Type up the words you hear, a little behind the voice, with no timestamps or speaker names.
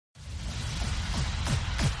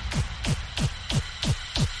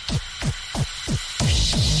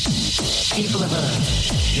People of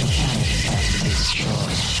Earth, your planet is about to be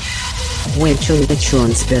destroyed. Ой,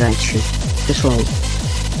 чон спирачи. Ты шел.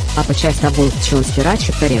 А по часть того, чон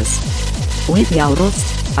спирачи перес. Уит я урост,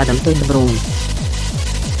 Адам той добром.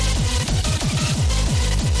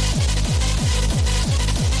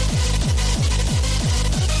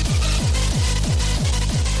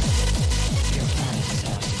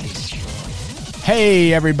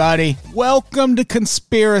 Hey everybody, welcome to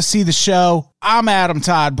Conspiracy the Show. I'm Adam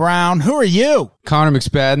Todd Brown. Who are you? Connor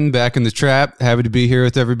McSpadden, back in the trap. Happy to be here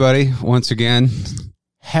with everybody once again.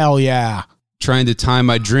 Hell yeah. Trying to time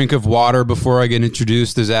my drink of water before I get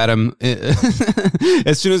introduced as Adam.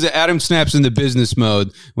 As soon as Adam snaps into business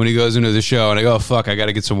mode when he goes into the show, and I go, oh, fuck, I got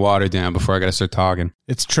to get some water down before I got to start talking.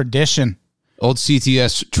 It's tradition. Old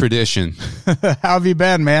CTS tradition. How have you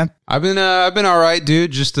been, man? I've been all right,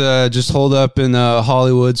 dude. Just holed up in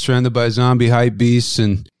Hollywood, surrounded by zombie hype beasts,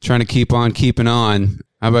 and trying to keep on keeping on.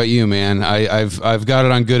 How about you, man? I've got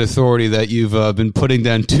it on good authority that you've been putting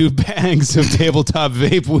down 2 bags of tabletop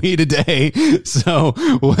vape weed a day. So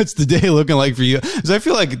what's the day looking like for you? Because I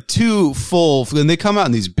feel like 2 full, and they come out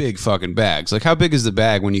in these big fucking bags. Like, how big is the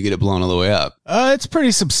bag when you get it blown all the way up? It's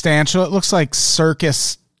pretty substantial. It looks like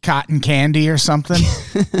circus cotton candy or something.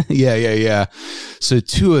 Yeah. So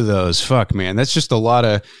 2 of those, fuck, man, that's just a lot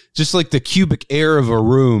of, just like the cubic air of a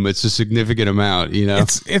room. It's a significant amount, you know.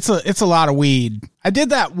 It's a lot of weed. I did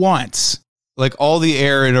that once. Like all the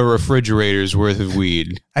air in a refrigerator's worth of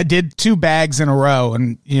weed. I did 2 bags in a row,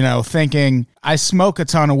 and thinking I smoke a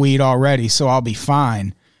ton of weed already, so I'll be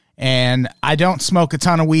fine. And I don't smoke a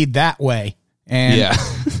ton of weed that way. And yeah.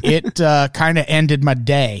 It kind of ended my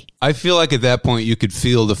day. I feel like at that point you could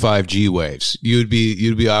feel the 5G waves. You'd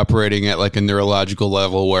be operating at like a neurological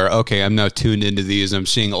level where, okay, I'm now tuned into these. I'm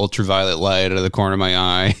seeing ultraviolet light out of the corner of my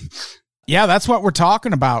eye. Yeah, that's what we're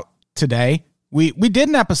talking about today. We did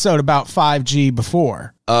an episode about 5G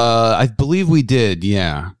before. I believe we did,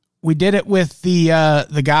 yeah. We did it with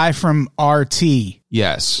the guy from RT.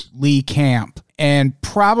 Yes. Lee Camp. And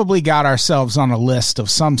probably got ourselves on a list of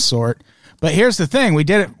some sort. But here's the thing. We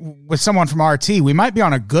did it with someone from RT. We might be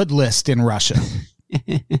on a good list in Russia.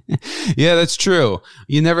 Yeah, that's true.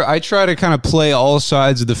 I try to kind of play all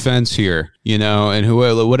sides of the fence here, and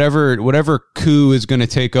whatever coup is going to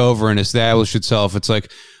take over and establish itself, it's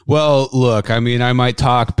like, well, look, I mean, I might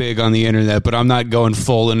talk big on the internet, but I'm not going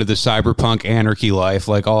full into the cyberpunk anarchy life.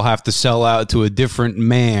 Like, I'll have to sell out to a different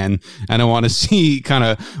man, and I want to see kind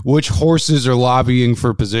of which horses are lobbying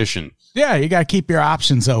for position. Yeah, you got to keep your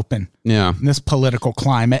options open. Yeah. In this political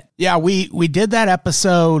climate. Yeah, we did that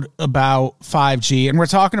episode about 5G, and we're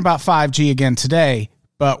talking about 5G again today,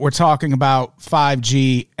 but we're talking about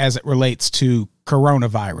 5G as it relates to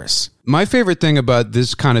coronavirus. My favorite thing about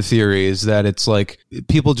this kind of theory is that it's like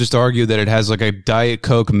people just argue that it has like a Diet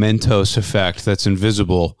Coke Mentos effect that's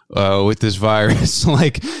invisible with this virus.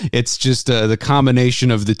 Like, it's just the combination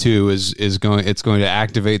of the two is going to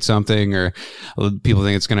activate something, or people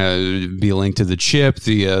think it's going to be linked to the chip,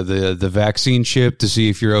 the vaccine chip, to see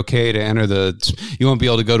if you're okay to enter you won't be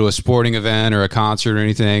able to go to a sporting event or a concert or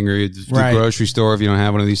anything, or the grocery store if you don't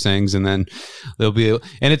have one of these things, and then there'll be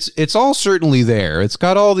and it's all certainly there. It's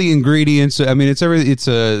got all the ingredients. I mean, it's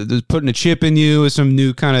putting a chip in you with some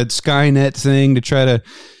new kind of Skynet thing to try to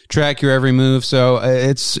track your every move. So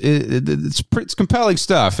it's compelling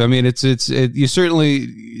stuff. I mean, you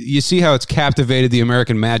see how it's captivated the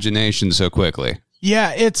American imagination so quickly.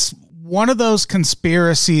 Yeah, it's one of those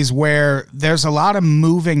conspiracies where there's a lot of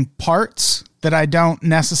moving parts that I don't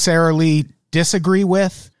necessarily disagree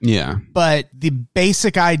with. Yeah. But the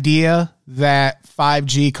basic idea that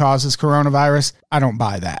 5G causes coronavirus, I don't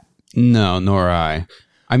buy that. No, nor I.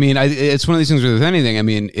 I mean, it's one of these things with anything. I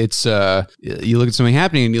mean, it's you look at something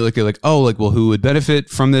happening and you look at like, oh, like, well, who would benefit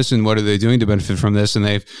from this and what are they doing to benefit from this? And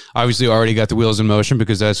they've obviously already got the wheels in motion,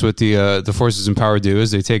 because that's what the forces in power do,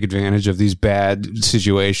 is they take advantage of these bad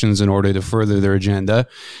situations in order to further their agenda.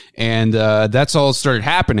 And that's all started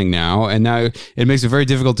happening now. And now it makes it very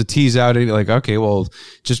difficult to tease out like, okay, well,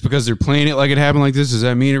 just because they're playing it like it happened like this, does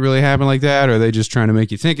that mean it really happened like that? Or are they just trying to make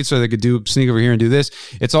you think it so they could sneak over here and do this?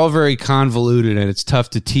 It's all very convoluted, and it's tough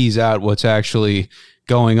to tease out what's actually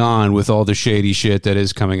going on with all the shady shit that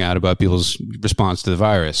is coming out about people's response to the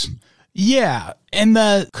virus. Yeah. And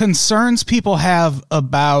the concerns people have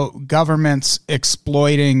about governments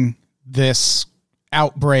exploiting this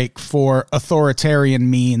outbreak for authoritarian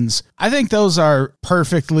means, I think those are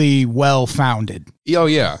perfectly well-founded. Oh,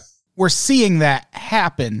 yeah. We're seeing that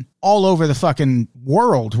happen all over the fucking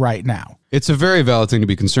world right now. It's a very valid thing to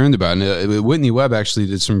be concerned about. And Whitney Webb actually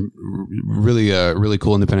did some really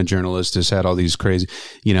cool independent journalist has had all these crazy,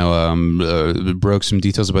 broke some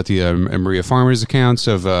details about the Maria Farmer's accounts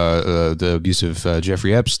of the abuse of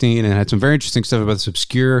Jeffrey Epstein, and had some very interesting stuff about this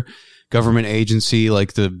obscure government agency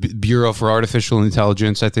like the Bureau for Artificial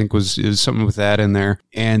Intelligence, I think was something with that in there,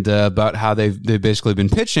 and about how they've basically been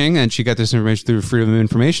pitching, and she got this information through Freedom of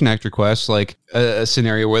Information Act requests, like a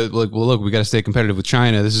scenario where, like, well, look, we got to stay competitive with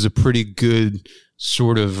China. This is a pretty good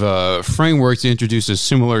sort of framework to introduce a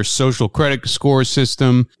similar social credit score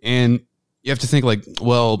system, and you have to think like,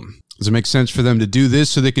 well, does it make sense for them to do this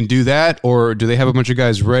so they can do that? Or do they have a bunch of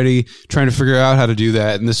guys ready trying to figure out how to do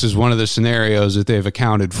that? And this is one of the scenarios that they've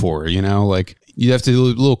accounted for, like you have to do a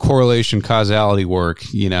little correlation causality work,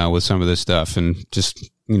 with some of this stuff, and just,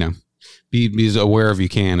 be as aware of you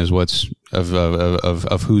can as what's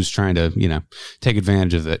of who's trying to, take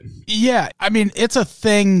advantage of it. Yeah. I mean, it's a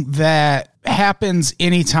thing that happens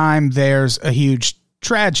anytime there's a huge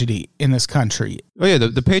tragedy in this country. Oh yeah,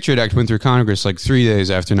 the Patriot Act went through Congress like 3 days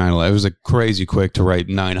after 9/11. It was like crazy quick to write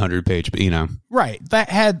 900-page, Right.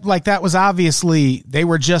 That was obviously, they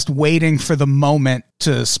were just waiting for the moment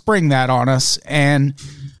to spring that on us. And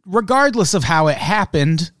regardless of how it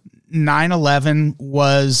happened, 9/11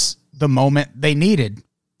 was the moment they needed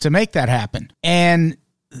to make that happen. And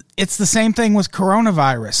it's the same thing with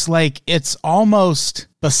coronavirus. Like, it's almost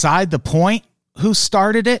beside the point who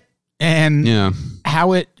started it and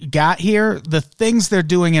how it got here. The things they're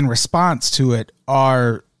doing in response to it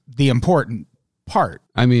are the important part.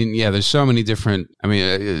 I mean, yeah, there's so many different,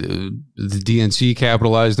 the DNC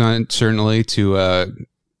capitalized on it, certainly, to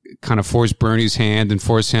kind of force Bernie's hand and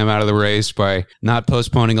force him out of the race by not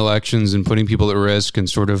postponing elections and putting people at risk, and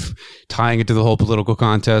sort of tying it to the whole political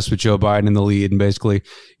contest with Joe Biden in the lead, and basically,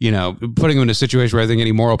 putting him in a situation where I think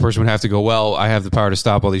any moral person would have to go, well, I have the power to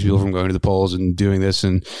stop all these people from going to the polls and doing this,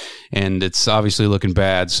 and it's obviously looking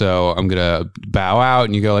bad, so I'm going to bow out.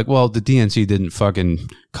 And you go like, well, the DNC didn't fucking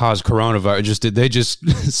cause coronavirus. They just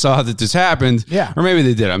saw that this happened. Yeah. Or maybe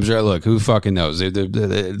they did. I'm sure. Look, who fucking knows?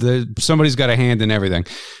 Somebody's got a hand in everything.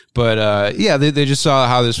 But they just saw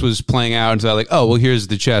how this was playing out, and thought like, oh, well, here's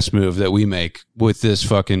the chess move that we make with this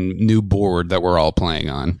fucking new board that we're all playing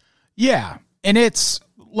on. Yeah. And it's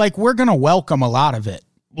like, we're going to welcome a lot of it.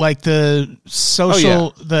 Like the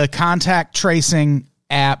social, the contact tracing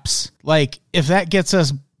apps. Like, if that gets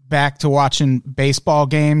us back to watching baseball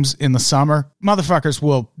games in the summer, motherfuckers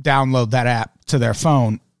will download that app to their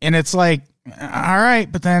phone. And it's like, all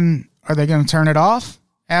right, but then are they going to turn it off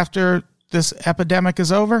after this epidemic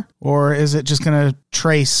is over? Or is it just going to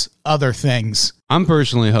trace other things? I'm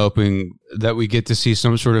personally hoping that we get to see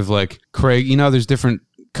some sort of like Craig, there's different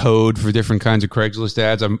code for different kinds of Craigslist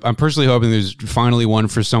ads. I'm personally hoping there's finally one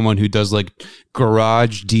for someone who does like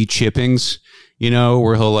garage de-chippings,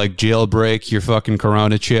 where he'll like jailbreak your fucking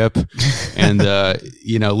Corona chip and,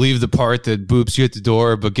 leave the part that boops you at the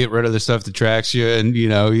door, but get rid of the stuff that tracks you. And,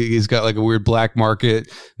 he's got like a weird black market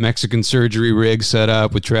Mexican surgery rig set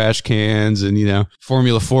up with trash cans and,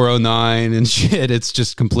 Formula 409 and shit. It's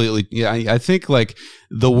just completely, I think like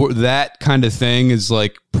that kind of thing is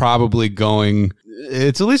like probably going,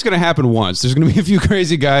 it's at least going to happen once. There's going to be a few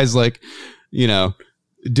crazy guys like,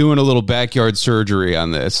 doing a little backyard surgery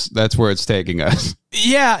on this. That's where it's taking us.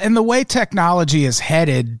 Yeah, and the way technology is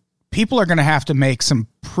headed, people are going to have to make some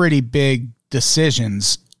pretty big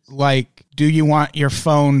decisions. Like, do you want your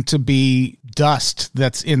phone to be dust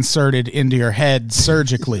that's inserted into your head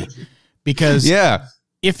surgically? Because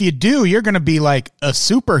if you do, you're going to be like a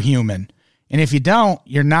superhuman. And if you don't,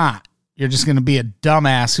 you're not. You're just going to be a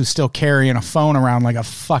dumbass who's still carrying a phone around like a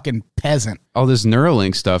fucking peasant. All this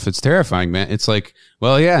Neuralink stuff, it's terrifying, man. It's like,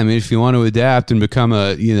 well, yeah, I mean, if you want to adapt and become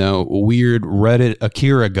a, weird Reddit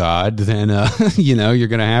Akira god, then, you're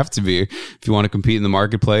going to have to be if you want to compete in the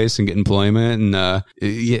marketplace and get employment. And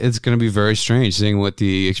it's going to be very strange seeing what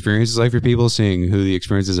the experience is like for people, seeing who the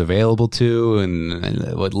experience is available to,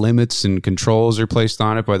 and what limits and controls are placed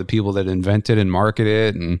on it by the people that invent it and market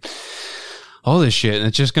it, and all this shit. And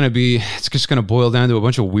it's just going to boil down to a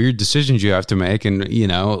bunch of weird decisions you have to make. And,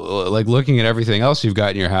 like looking at everything else you've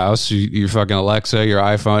got in your house, your fucking Alexa, your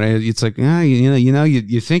iPhone, it's like,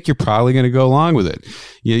 you think you're probably going to go along with it.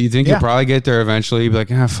 You think you'll probably get there eventually. You'll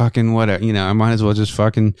be like, fucking whatever, I might as well just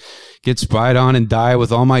fucking get spied on and die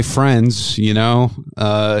with all my friends. I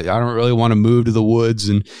don't really want to move to the woods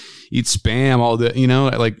and eat spam all day,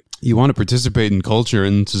 like, you want to participate in culture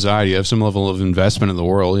and society. You have some level of investment in the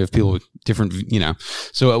world. You have people with different,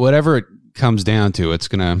 so whatever it comes down to, it's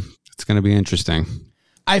gonna be interesting.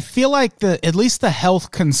 I feel like at least the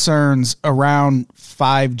health concerns around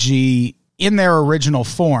 5G in their original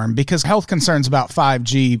form, because health concerns about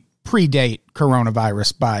 5G predate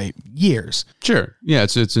coronavirus by years. Sure. Yeah,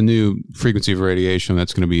 it's a new frequency of radiation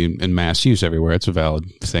that's going to be in mass use everywhere. It's a valid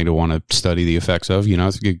thing to want to study the effects of. You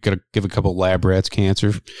got to give a couple lab rats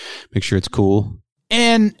cancer, make sure it's cool.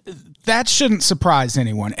 And that shouldn't surprise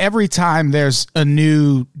anyone. Every time there's a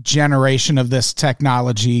new generation of this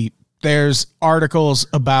technology, there's articles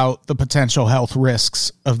about the potential health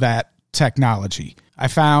risks of that technology. I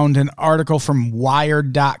found an article from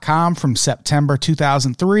Wired.com from September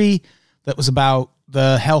 2003 that was about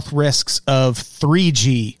the health risks of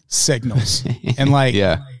 3G signals. And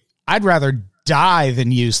yeah. I'd rather die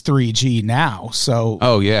than use 3G now. So,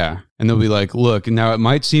 oh, yeah. And they'll be like, look, now it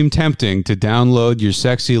might seem tempting to download your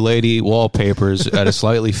sexy lady wallpapers at a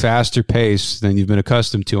slightly faster pace than you've been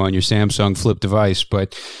accustomed to on your Samsung Flip device,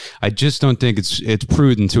 but I just don't think it's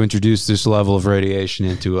prudent to introduce this level of radiation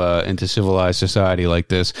into civilized society like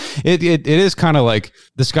this. It is kind of like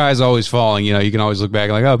the sky's always falling. You know, you can always look back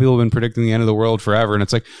and like, oh, people have been predicting the end of the world forever, and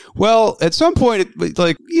it's like, well, at some point,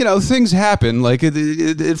 things happen. Like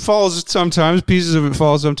it falls sometimes, pieces of it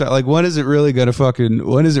fall sometimes. Like, when is it really gonna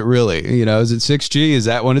when is it really? You know, is it 6G? Is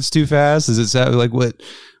that when it's too fast? Is it like what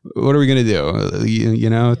are we going to do? You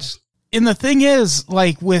know, and the thing is,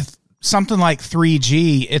 like with something like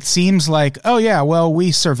 3G, it seems like, oh yeah, well,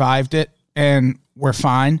 we survived it and we're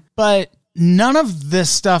fine. But none of this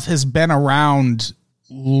stuff has been around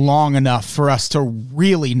long enough for us to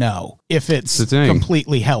really know if it's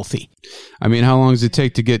completely healthy. I mean, how long does it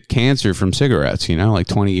take to get cancer from cigarettes? You know, like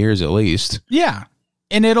 20 years at least. Yeah.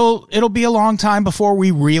 And it'll be a long time before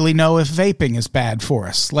we really know if vaping is bad for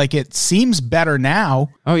us. Like, it seems better now.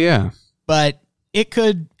 Oh, yeah. But it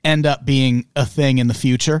could end up being a thing in the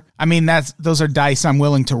future. I mean, those are dice I'm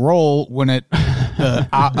willing to roll when the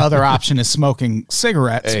other option is smoking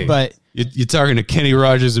cigarettes. Hey, but you're talking to Kenny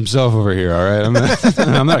Rogers himself over here, all right?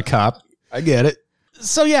 I'm not a cop. I get it.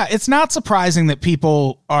 So, yeah, it's not surprising that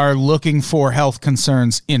people are looking for health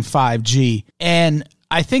concerns in 5G. And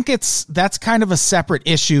I think that's kind of a separate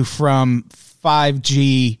issue from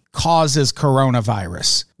 5G causes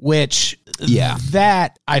coronavirus, which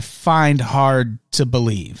that I find hard to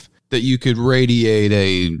believe. That you could radiate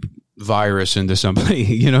a virus into somebody,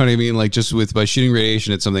 you know what I mean? Like just by shooting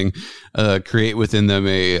radiation at something, create within them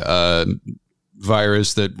a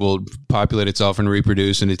virus that will populate itself and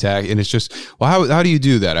reproduce and attack. And it's just, well, how do you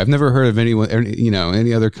do that? I've never heard of anyone,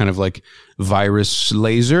 any other kind of like virus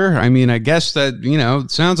laser. I mean, I guess that, it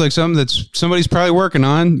sounds like something that somebody's probably working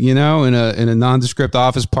on, in a nondescript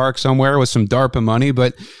office park somewhere with some DARPA money,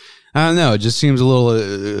 but I don't know. It just seems a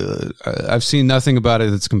little, I've seen nothing about it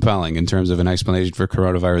that's compelling in terms of an explanation for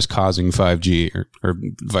coronavirus causing 5G or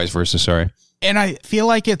vice versa. Sorry. And I feel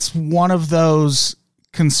like it's one of those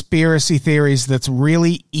conspiracy theories that's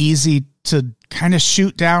really easy to kind of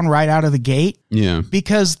shoot down right out of the gate. Yeah.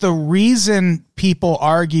 Because the reason people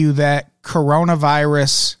argue that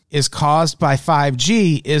coronavirus is caused by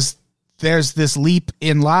 5G is there's this leap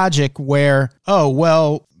in logic where,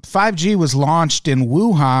 5G was launched in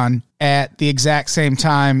Wuhan at the exact same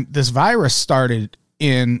time this virus started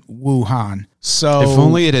in Wuhan. So if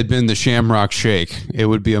only it had been the Shamrock Shake, it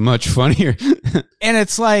would be a much funnier. And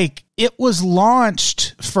it's like, it was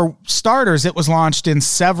launched, for starters, it was launched in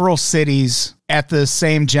several cities at the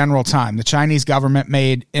same general time. The Chinese government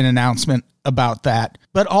made an announcement about that.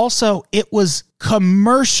 But also, it was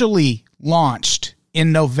commercially launched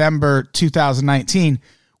in November 2019,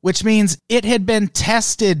 which means it had been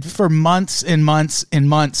tested for months and months and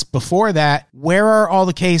months before that. Where are all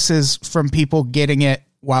the cases from people getting it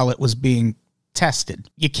while it was being tested?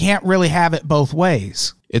 You can't really have it both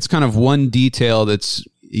ways. It's kind of one detail that's,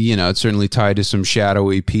 it's certainly tied to some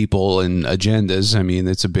shadowy people and agendas. I mean,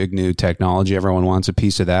 it's a big new technology. Everyone wants a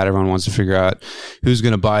piece of that. Everyone wants to figure out who's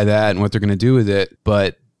going to buy that and what they're going to do with it.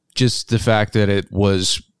 But just the fact that it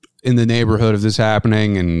was in the neighborhood of this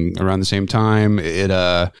happening and around the same time,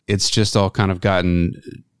 it's just all kind of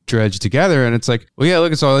gotten dredged together. And it's like, well, yeah,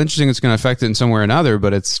 look, it's all interesting. It's going to affect it in some way or another,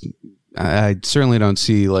 but I certainly don't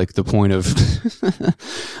see like the point of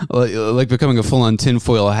like becoming a full-on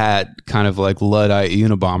tinfoil hat kind of like Luddite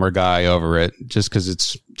Unabomber guy over it just because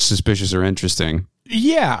it's suspicious or interesting.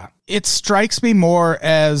 Yeah, it strikes me more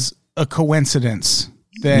as a coincidence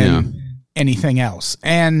than anything else.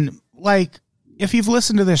 And like, if you've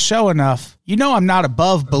listened to this show enough, I'm not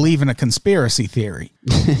above believing a conspiracy theory.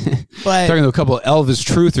 But talking to a couple of Elvis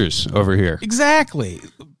truthers over here. Exactly.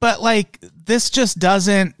 But like, this just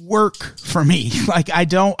doesn't work for me. Like, I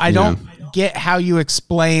don't get how you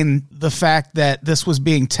explain the fact that this was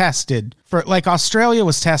being tested for, like, Australia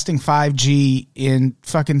was testing 5G in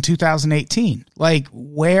fucking 2018. Like,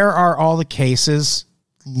 where are all the cases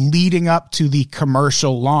leading up to the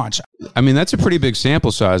commercial launch. I mean, that's a pretty big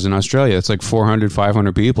sample size in Australia. It's like 400,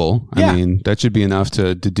 500 people. Yeah. I mean, that should be enough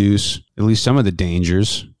to deduce at least some of the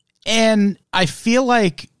dangers. And I feel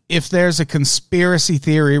like if there's a conspiracy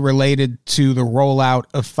theory related to the rollout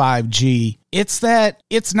of 5G, it's that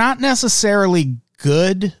it's not necessarily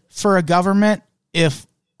good for a government if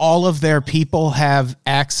all of their people have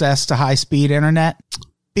access to high-speed internet.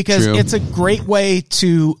 Because True. It's a great way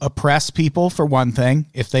to oppress people, for one thing,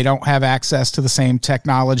 if they don't have access to the same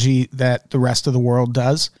technology that the rest of the world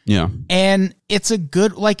does. Yeah. And it's a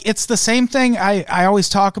good, like, it's the same thing. I always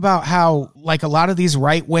talk about how, like, a lot of these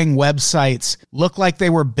right-wing websites look like they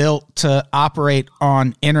were built to operate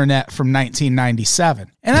on internet from 1997.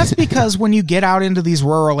 And that's because when you get out into these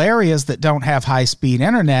rural areas that don't have high-speed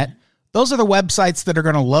internet, those are the websites that are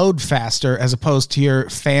going to load faster as opposed to your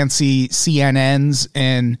fancy CNNs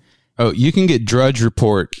and... Oh, you can get Drudge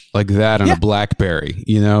Report like that on Yeah. a BlackBerry,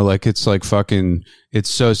 you know, like it's like fucking, it's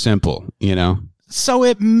so simple, you know? So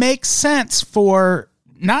it makes sense for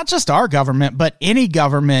not just our government, but any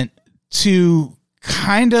government to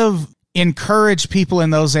kind of encourage people in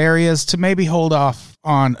those areas to maybe hold off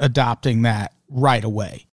on adopting that right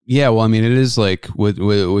away. Yeah, well, I mean, it is like with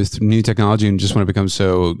new technology and just when it becomes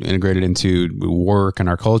so integrated into work and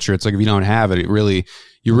our culture, it's like if you don't have it, you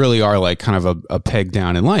really are like kind of a peg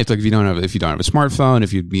down in life. Like if you don't have a smartphone,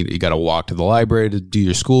 if you got to walk to the library to do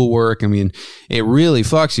your schoolwork, I mean, it really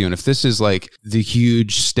fucks you. And if this is like the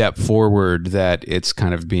huge step forward that it's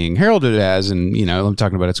kind of being heralded as, and you know, I'm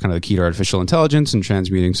talking about it's kind of the key to artificial intelligence and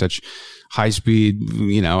transmuting such high speed,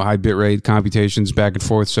 you know, high bit rate computations back and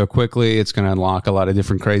forth so quickly, it's going to unlock a lot of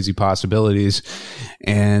different crazy possibilities.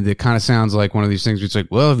 And it kind of sounds like one of these things where it's like,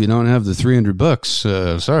 well, if you don't have the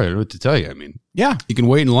 $300, sorry, I don't know what to tell you. I mean, Yeah. you can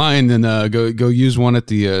wait in line and go use one at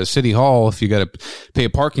the city hall if you got to pay a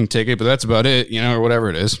parking ticket, but that's about it, you know, or whatever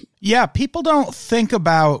it is. Yeah, people don't think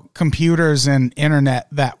about computers and internet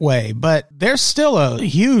that way, but there's still a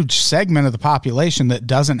huge segment of the population that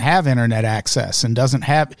doesn't have internet access and doesn't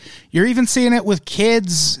have... You're even seeing it with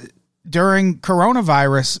kids during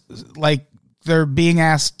coronavirus, like they're being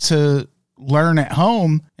asked to learn at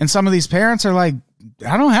home, and some of these parents are like,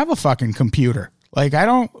 I don't have a fucking computer. Like,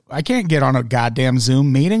 I can't get on a goddamn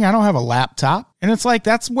Zoom meeting. I don't have a laptop. And it's like,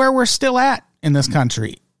 that's where we're still at in this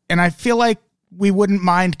country. And I feel like we wouldn't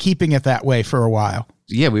mind keeping it that way for a while.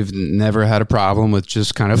 Yeah, we've never had a problem with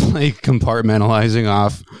just kind of like compartmentalizing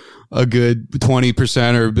off a good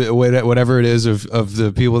 20% or whatever it is of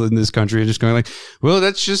the people in this country, just going like, well,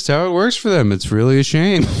 that's just how it works for them. It's really a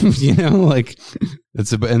shame, you know, like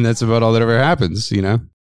that's about all that ever happens, you know?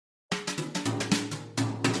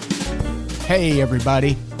 Hey,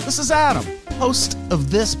 everybody. This is Adam, host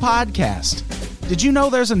of this podcast. Did you know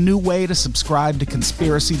there's a new way to subscribe to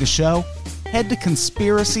Conspiracy the Show? Head to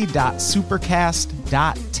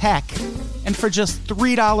conspiracy.supercast.tech, and for just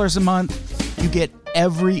 $3 a month, you get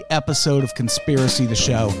every episode of Conspiracy the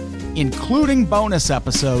Show, including bonus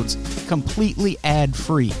episodes, completely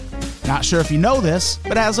ad-free. Not sure if you know this,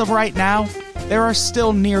 but as of right now, there are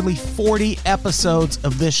still nearly 40 episodes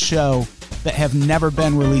of this show that have never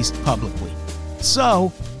been released publicly.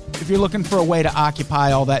 So, if you're looking for a way to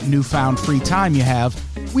occupy all that newfound free time you have,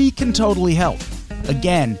 we can totally help.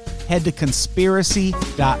 Again, head to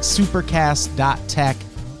conspiracy.supercast.tech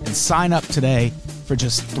and sign up today for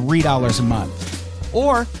just $3 a month.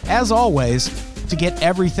 Or, as always, to get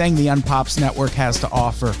everything the Unpops Network has to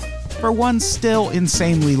offer for one still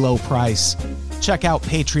insanely low price, check out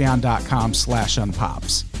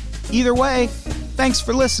patreon.com/unpops. Either way, thanks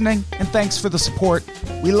for listening and thanks for the support.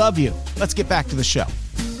 We love you. Let's get back to the show.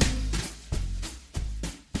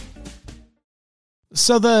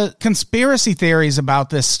 So the conspiracy theories about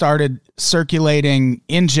this started circulating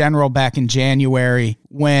in general back in January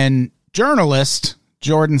when journalist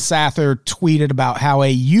Jordan Sather tweeted about how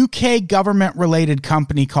a UK government-related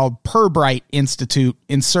company called Pirbright Institute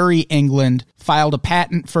in Surrey, England, filed a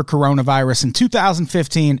patent for coronavirus in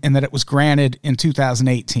 2015 and that it was granted in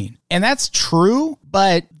 2018. And that's true,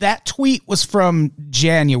 but that tweet was from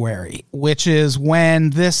January, which is when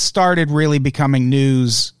this started really becoming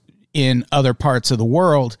news in other parts of the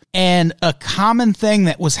world. And a common thing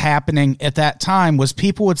that was happening at that time was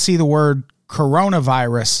people would see the word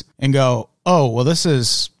coronavirus and go, oh, well,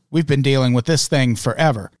 we've been dealing with this thing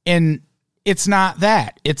forever. And it's not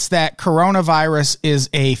that. It's that coronavirus is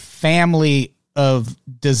a family of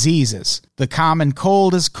diseases. The common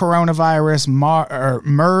cold is coronavirus,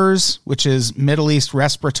 MERS, which is Middle East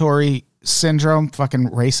Respiratory Syndrome, fucking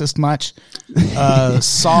racist much.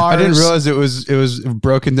 SARS. I didn't realize it was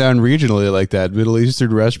broken down regionally like that. Middle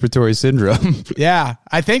Eastern Respiratory Syndrome. Yeah,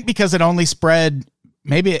 I think because it only spread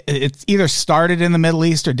maybe it either started in the Middle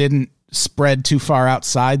East or didn't spread too far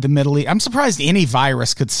outside the Middle East. I'm surprised any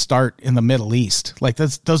virus could start in the Middle East. Like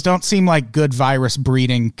those don't seem like good virus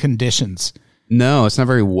breeding conditions. No, it's not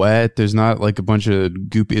very wet. There's not like a bunch of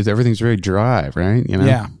goopy. Everything's very dry, right? You know?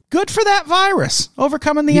 Yeah. Good for that virus,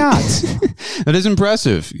 overcoming the odds. That is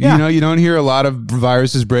impressive. Yeah. You know, you don't hear a lot of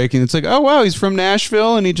viruses breaking. It's like, oh, wow, he's from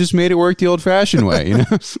Nashville and he just made it work the old-fashioned way, you know?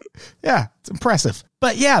 Yeah, it's impressive.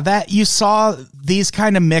 But yeah, that you saw these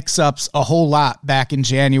kind of mix-ups a whole lot back in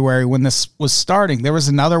January when this was starting. There was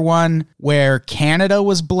another one where Canada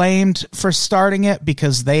was blamed for starting it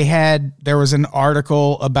because there was an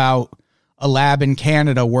article about a lab in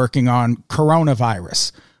Canada working on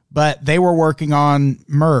coronavirus, but they were working on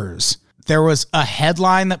MERS. There was a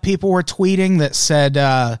headline that people were tweeting that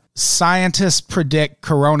said, scientists predict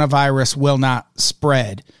coronavirus will not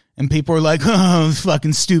spread. And people were like, oh,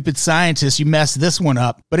 fucking stupid scientists, you messed this one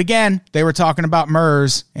up. But again, they were talking about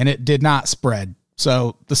MERS and it did not spread.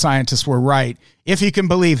 So the scientists were right. If you can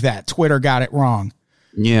believe that, Twitter got it wrong.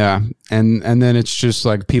 Yeah. And then it's just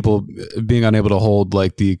like people being unable to hold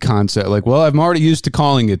like the concept, like, well, I'm already used to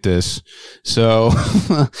calling it this. So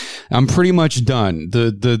I'm pretty much done.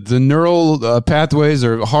 The neural pathways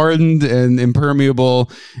are hardened and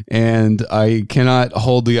impermeable, and I cannot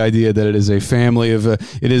hold the idea that it is a family of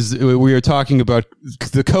we are talking about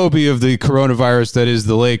the Kobe of the coronavirus that is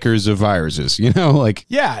the Lakers of viruses, you know, like.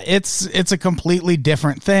 Yeah, it's a completely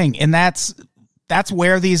different thing. And that's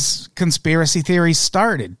where these conspiracy theories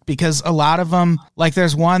started, because a lot of them, like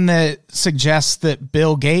there's one that suggests that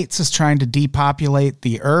Bill Gates is trying to depopulate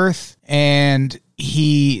the earth, and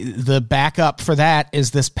the backup for that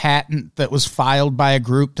is this patent that was filed by a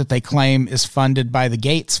group that they claim is funded by the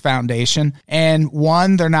Gates Foundation. And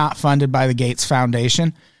one, they're not funded by the Gates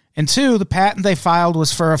Foundation. And two, the patent they filed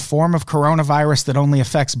was for a form of coronavirus that only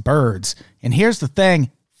affects birds. And here's the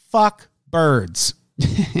thing, fuck birds.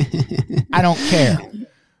 I don't care.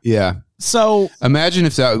 Yeah. So imagine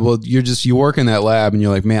if you work in that lab and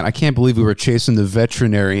you're like, man, I can't believe we were chasing the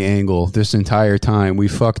veterinary angle this entire time. We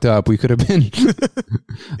fucked up. We could have been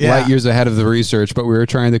light years ahead of the research, but we were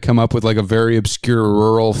trying to come up with like a very obscure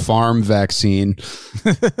rural farm vaccine.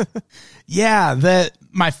 Yeah.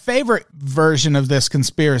 My favorite version of this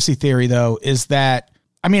conspiracy theory, though, is that,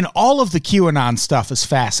 I mean, all of the QAnon stuff is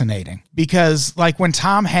fascinating because, like, when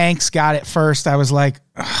Tom Hanks got it first, I was like,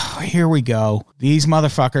 oh, here we go. These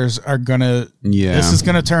motherfuckers are this is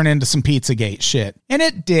gonna turn into some Pizzagate shit. And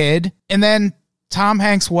it did. And then Tom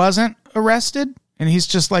Hanks wasn't arrested, and he's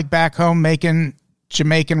just, like, back home making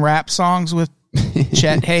Jamaican rap songs with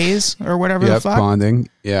Chet Hayes or whatever the fuck. Bonding.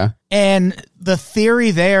 Yeah. And the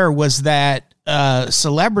theory there was that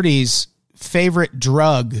celebrities' favorite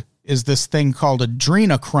drug is this thing called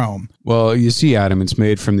adrenochrome. Well, you see, Adam, it's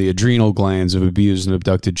made from the adrenal glands of abused and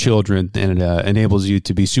abducted children, and it enables you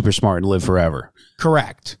to be super smart and live forever.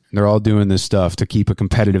 Correct. They're all doing this stuff to keep a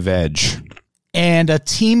competitive edge. And a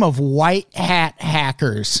team of white hat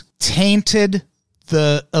hackers tainted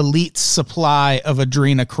the elite supply of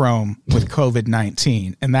adrenochrome with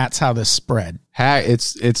COVID-19, and that's how this spread.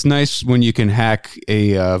 It's nice when you can hack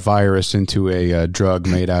a virus into a drug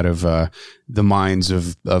made out of the minds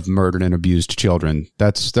of murdered and abused children.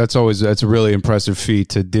 That's a really impressive feat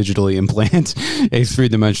to digitally implant a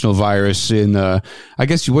 3-dimensional virus in. I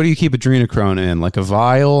guess, what do you keep adrenochrome in? Like a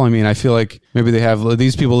vial? I mean, I feel like maybe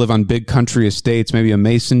these people live on big country estates. Maybe a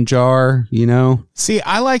mason jar. You know. See,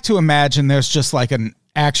 I like to imagine there's just like an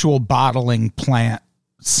actual bottling plant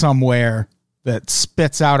somewhere that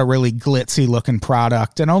spits out a really glitzy looking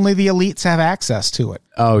product, and only the elites have access to it.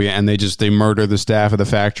 Oh yeah, and they murder the staff of the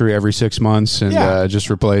factory every 6 months and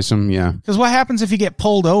just replace them. Yeah, because what happens if you get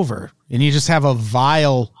pulled over and you just have a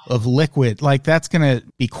vial of liquid? Like, that's gonna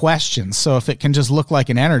be questioned. So if it can just look like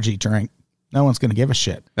an energy drink, no one's gonna give a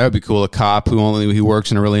shit. That would be cool. A cop who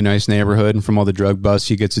works in a really nice neighborhood, and from all the drug busts,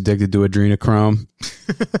 he gets addicted to adrenochrome.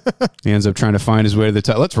 He ends up trying to find his way to the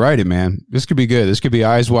top. Let's write it, man. This could be good. This could be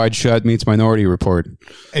Eyes Wide Shut meets Minority Report.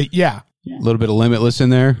 Yeah. A little bit of Limitless in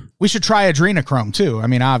there. We should try adrenochrome too. I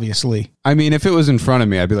mean, obviously. I mean, if it was in front of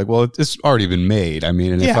me, I'd be like, well, it's already been made. I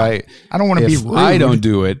mean, and if I don't want to be rude. I don't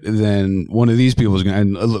do it, then one of these people is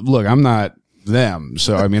going to, look, I'm not them.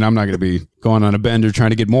 So, I mean, I'm not going to be going on a bender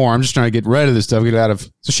trying to get more. I'm just trying to get rid of this stuff,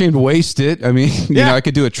 it's a shame to waste it. I mean, you know, I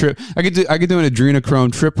could do a trip. I could do an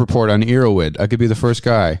adrenochrome trip report on Erowid. I could be the first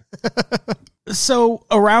guy. So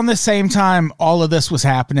around the same time all of this was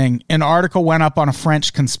happening, an article went up on a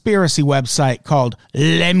French conspiracy website called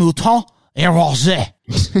Les Moutons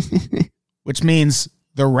Enragés, which means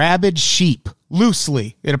the rabid sheep.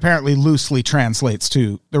 It apparently loosely translates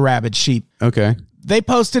to the rabid sheep. Okay. They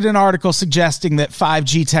posted an article suggesting that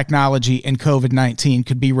 5G technology and COVID-19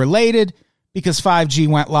 could be related because 5G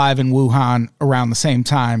went live in Wuhan around the same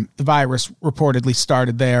time the virus reportedly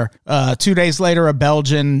started there. 2 days later, a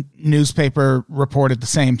Belgian newspaper reported the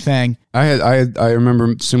same thing. I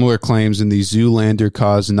remember similar claims in the Zoolander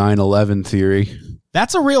caused 9/11 theory.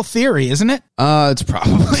 That's a real theory, isn't it? It's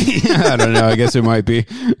probably. I don't know. I guess it might be.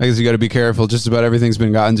 I guess you got to be careful. Just about everything's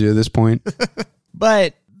been gotten to at this point.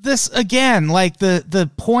 But this, again, like the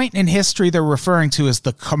point in history they're referring to is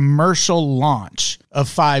the commercial launch of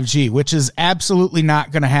 5G, which is absolutely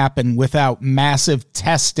not going to happen without massive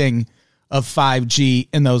testing of 5G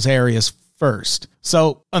in those areas first.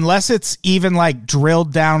 So unless it's even like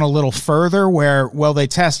drilled down a little further where, well, they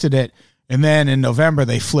tested it and then in November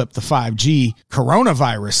they flipped the 5G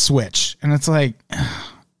coronavirus switch. And it's like,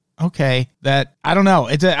 okay, that, I don't know.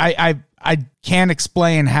 I can't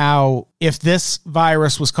explain how, if this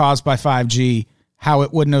virus was caused by 5G, how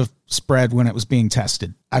it wouldn't have spread when it was being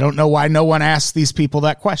tested. I don't know why no one asked these people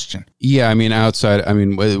that question. Yeah, I mean, outside, I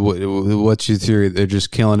mean, what's your theory? They're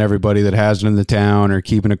just killing everybody that has it in the town, or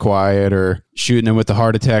keeping it quiet, or shooting them with the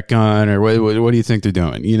heart attack gun, or what do you think they're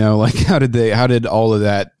doing? You know, like, how did all of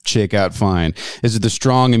that shake out fine? Is it the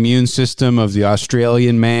strong immune system of the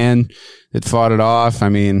Australian man that fought it off? I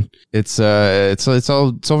mean, it's all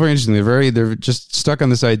very interesting. They're just stuck on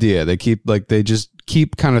this idea. They just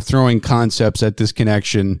keep kind of throwing concepts at this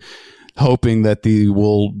connection, hoping that they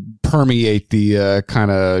will permeate the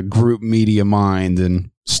kind of group media mind and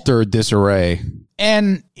stir disarray.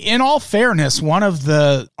 And in all fairness, one of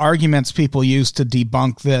the arguments people use to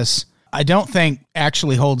debunk this, I don't think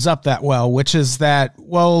actually holds up that well, which is that,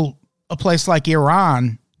 well, a place like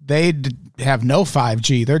Iran, they have no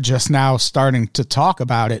 5G. They're just now starting to talk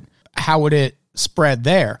about it. How would it spread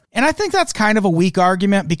there? And I think that's kind of a weak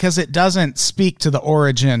argument because it doesn't speak to the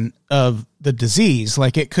origin of the disease.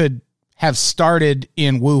 Like, it could have started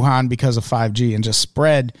in Wuhan because of 5G and just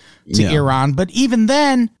spread to Iran. But even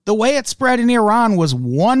then, the way it spread in Iran was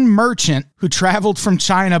one merchant who traveled from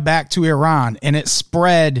China back to Iran, and it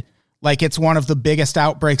spread like it's one of the biggest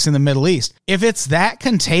outbreaks in the Middle East. If it's that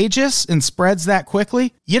contagious and spreads that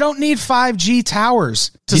quickly, you don't need 5G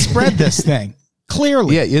towers to spread this thing.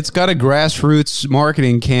 Clearly. Yeah, it's got a grassroots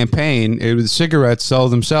marketing campaign. Cigarettes sell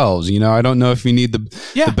themselves. You know, I don't know if you need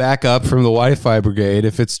the backup from the Wi-Fi brigade.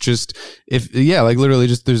 If it's just, like literally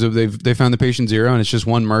just they found the patient zero and it's just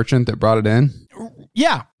one merchant that brought it in.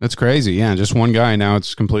 Yeah. That's crazy. Yeah, just one guy. Now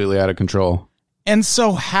it's completely out of control. And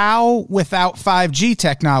so how, without 5G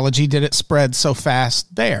technology, did it spread so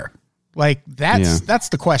fast there? Like, that's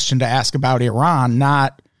the question to ask about Iran,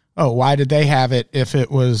 not, oh, why did they have it if it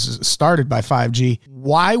was started by 5G?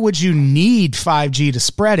 Why would you need 5G to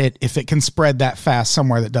spread it if it can spread that fast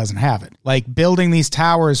somewhere that doesn't have it? Like, building these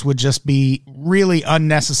towers would just be really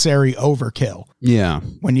unnecessary overkill. Yeah.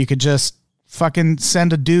 When you could just fucking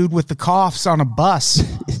send a dude with the coughs on a bus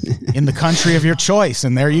in the country of your choice,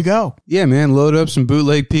 and there you go. Yeah, man, load up some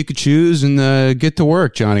bootleg Pikachus and get to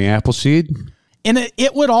work, Johnny Appleseed. And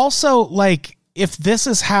it would also, like, if this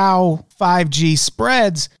is how 5G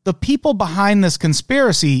spreads, the people behind this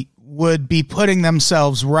conspiracy would be putting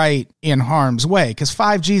themselves right in harm's way, because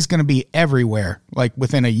 5G is going to be everywhere, like,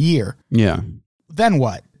 within a year. Yeah. Then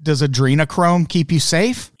what? Does adrenochrome keep you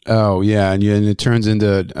safe? Oh, yeah, and it turns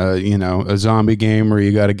into, a zombie game where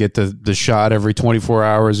you got to get the shot every 24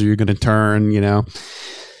 hours or you're going to turn, you know.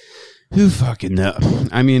 Who fucking knows?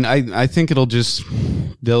 I mean, I think it'll just,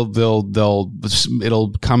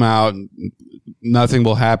 it'll come out, nothing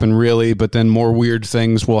will happen really, but then more weird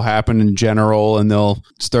things will happen in general, and they'll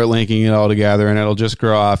start linking it all together, and it'll just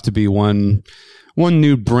grow off to be one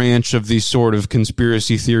new branch of the sort of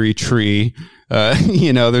conspiracy theory tree.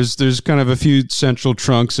 There's kind of a few central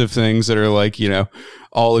trunks of things that are like,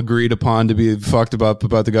 all agreed upon to be fucked up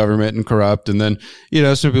about the government and corrupt. And then,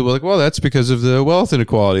 some people are like, well, that's because of the wealth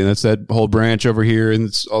inequality. And that's that whole branch over here. And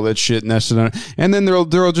it's all that shit nested on it. And then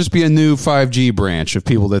there'll just be a new 5G branch of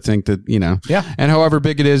people that think that, yeah. And however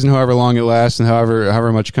big it is and however long it lasts and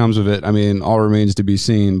however much comes of it, I mean, all remains to be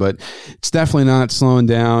seen, but it's definitely not slowing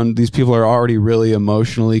down. These people are already really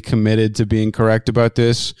emotionally committed to being correct about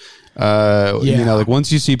this. Like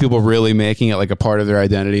once you see people really making it like a part of their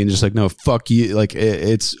identity and just like, no, fuck you. Like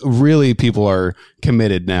it's really, people are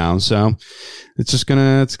committed now. So it's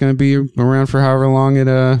going to be around for however long it,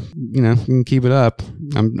 can keep it up.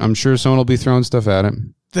 I'm sure someone will be throwing stuff at it.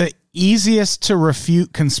 The easiest to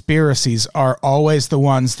refute conspiracies are always the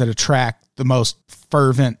ones that attract the most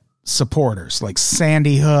fervent supporters, like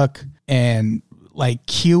Sandy Hook and like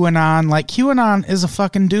QAnon. Like QAnon is a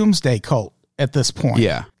fucking doomsday cult at this point.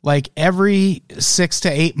 Yeah. Like every 6 to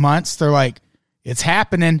 8 months, they're like, It's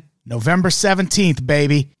happening. November 17th,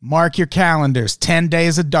 baby. Mark your calendars. 10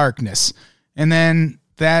 days of darkness. And then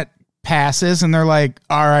that passes and they're like,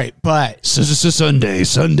 all right, but Sunday. yeah.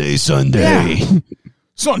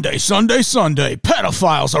 Sunday.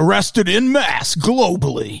 Pedophiles arrested in mass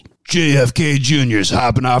globally. JFK Jr.'s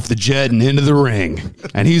hopping off the jet and into the ring.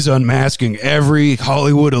 And he's unmasking every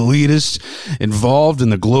Hollywood elitist involved in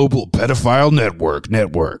the global pedophile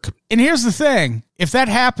network. And here's the thing. If that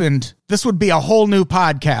happened, this would be a whole new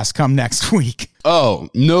podcast come next week. Oh,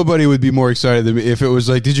 nobody would be more excited than me if it was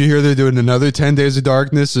like, did you hear they're doing another 10 Days of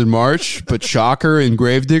Darkness in March, but Shocker and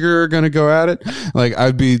Gravedigger are going to go at it? Like,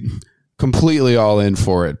 I'd be completely all in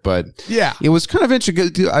for it. But yeah, it was kind of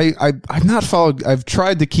interesting. I've not followed. I've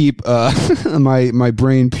tried to keep my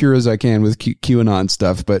brain pure as I can with QAnon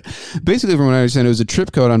stuff. But basically, from what I understand, it was a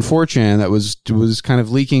trip code on 4chan that was kind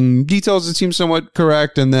of leaking details that seem somewhat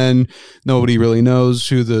correct, and then nobody really knows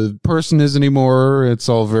who the person is anymore. It's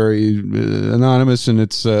all very anonymous, and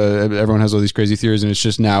it's everyone has all these crazy theories, and it's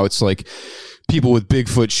just now it's like people with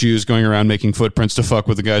Bigfoot shoes going around making footprints to fuck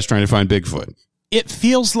with the guys trying to find Bigfoot. It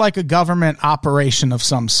feels like a government operation of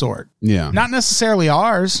some sort. Yeah. Not necessarily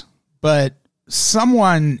ours, but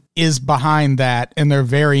someone is behind that, and they're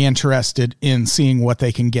very interested in seeing what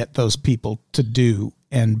they can get those people to do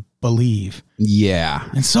and believe. Yeah.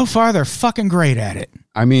 And so far, they're fucking great at it.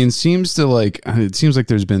 I mean, it seems like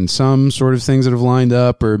there's been some sort of things that have lined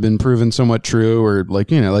up or been proven somewhat true, or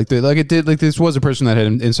this was a person that had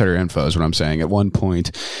insider info is what I'm saying at one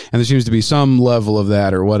point, and there seems to be some level of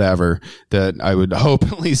that or whatever that I would hope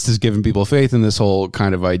at least is giving people faith in this whole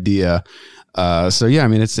kind of idea. So yeah, I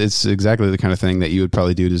mean, it's exactly the kind of thing that you would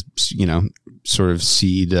probably do to, sort of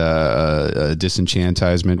seed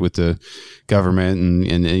disenchantment with the government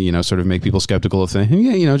and sort of make people skeptical of things.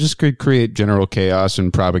 Yeah, just create general chaos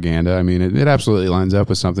and propaganda. I mean, it absolutely lines up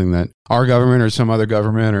with something that our government or some other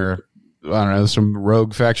government or I don't know, some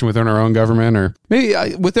rogue faction within our own government, or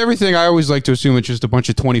maybe with everything, I always like to assume it's just a bunch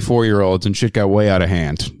of 24-year-olds and shit got way out of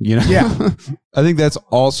hand, Yeah. I think that's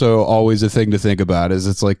also always a thing to think about is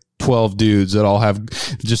it's like 12 dudes that all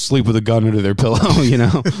just sleep with a gun under their pillow,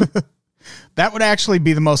 That would actually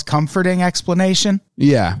be the most comforting explanation.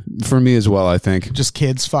 Yeah, for me as well, I think. Just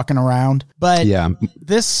kids fucking around. But yeah,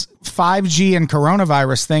 this 5G and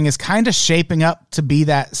coronavirus thing is kind of shaping up to be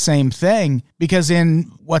that same thing, because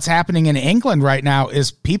in what's happening in England right now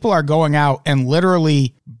is people are going out and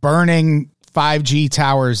literally burning 5G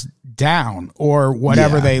towers down or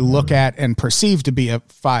whatever they look at and perceive to be a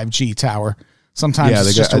 5G tower. Sometimes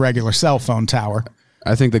it's just a regular cell phone tower.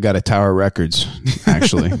 I think they got a Tower Records,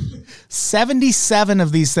 actually. 77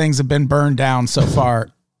 of these things have been burned down so far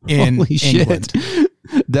in Holy England. Shit.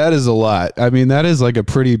 That is a lot. I mean, that is a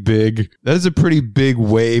pretty big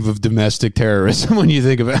wave of domestic terrorism when you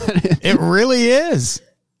think about it. It really is.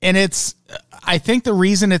 And I think the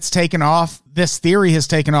reason it's taken off, this theory has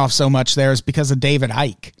taken off so much there is because of David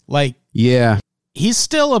Icke. Yeah. He's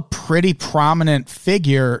still a pretty prominent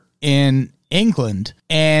figure in England,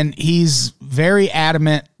 and he's very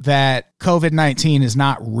adamant that COVID-19 is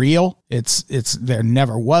not real. It's there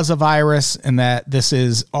never was a virus, and that this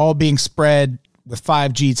is all being spread with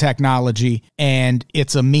 5G technology, and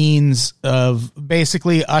it's a means of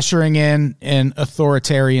basically ushering in an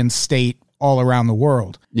authoritarian state all around the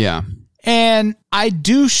world. Yeah. And I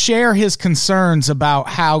do share his concerns about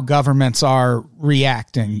how governments are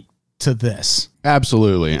reacting to this.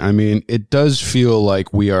 Absolutely. I mean, it does feel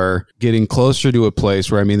like we are getting closer to a place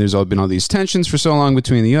where, I mean, there's been all these tensions for so long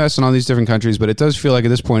between the U.S. and all these different countries, but it does feel like at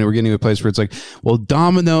this point we're getting to a place where it's like, well,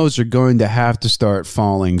 dominoes are going to have to start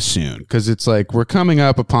falling soon, because it's like we're coming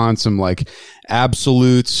up upon some like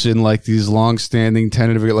absolutes and like these long-standing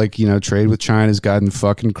tentative, trade with China's gotten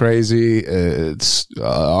fucking crazy. It's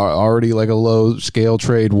already like a low-scale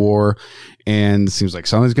trade war. And it seems like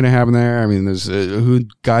something's going to happen there. I mean, there's who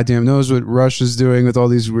goddamn knows what Russia's doing with all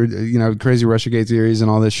these weird, crazy Russiagate theories and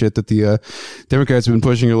all this shit that the Democrats have been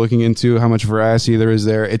pushing or looking into, how much veracity there is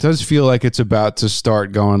there. It does feel like it's about to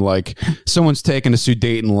start going like someone's taking a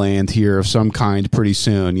Sudetenland here of some kind pretty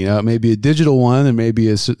soon. Maybe a digital one and maybe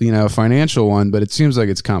a financial one, but it seems like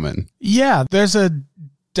it's coming. Yeah, there's a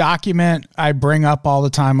document I bring up all the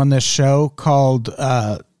time on this show called,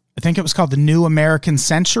 I think it was called The New American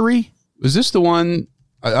Century. Was this the one?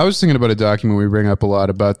 I was thinking about a document we bring up a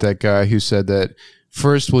lot about that guy who said that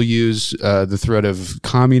first we'll use the threat of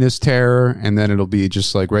communist terror, and then it'll be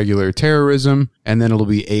just like regular terrorism, and then it'll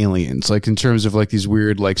be aliens, like in terms of like these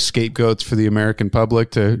weird like scapegoats for the American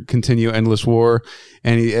public to continue endless war.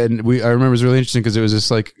 And I remember it was really interesting because it was this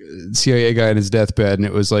like CIA guy in his deathbed, and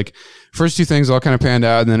it was like first two things all kind of panned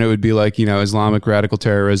out, and then it would be like, you know, Islamic radical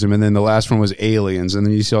terrorism, and then the last one was aliens, and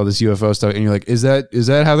then you see all this UFO stuff, and you're like, is that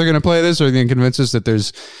how they're going to play this? Or are they going to convince us that they're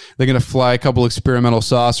going to fly a couple experimental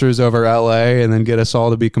saucers over LA and then get us all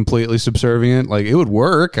to be completely subservient? Like, it would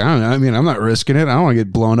work. I don't know. I mean, I'm not risking it. I don't want to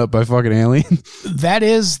get blown up by fucking aliens. That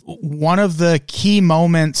is one of the key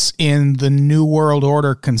moments in the New World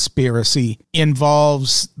Order conspiracy.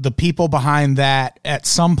 Involves the people behind that at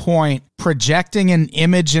some point projecting an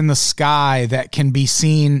image in the sky that can be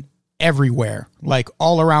seen everywhere, like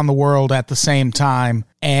all around the world at the same time.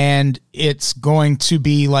 And it's going to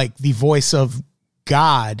be like the voice of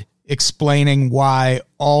God explaining why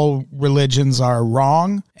all religions are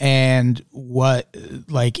wrong and what,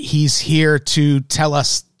 like, he's here to tell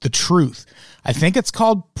us the truth. I think it's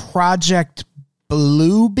called Project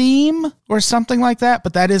Blue Beam or something like that,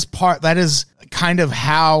 but that is kind of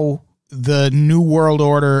how the New World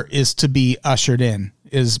Order is to be ushered in,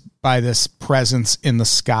 is by this presence in the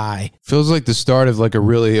sky. Feels like the start of like a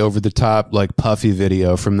really over the top, like puffy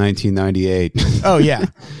video from 1998. Oh yeah.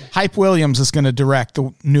 Hype Williams is going to direct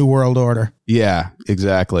the New World Order. Yeah,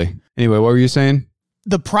 exactly. Anyway, what were you saying?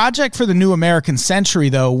 The project for the New American Century,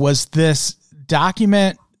 though, was this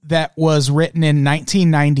document that was written in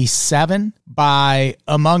 1997 by,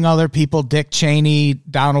 among other people, Dick Cheney,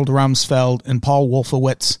 Donald Rumsfeld, and Paul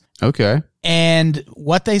Wolfowitz. Okay. And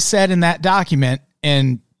what they said in that document,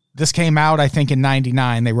 and this came out, I think, in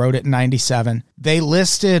 99. They wrote it in 97. They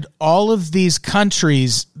listed all of these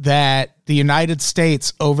countries that the United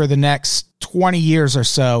States over the next 20 years or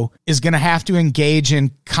so is going to have to engage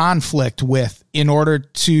in conflict with in order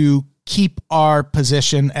to keep our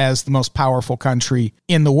position as the most powerful country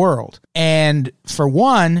in the world. And for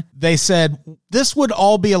one, they said this would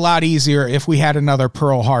all be a lot easier if we had another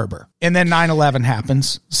Pearl Harbor. And then 9/11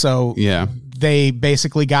 happens. So yeah, they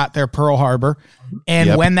basically got their Pearl Harbor.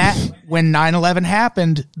 And when 9/11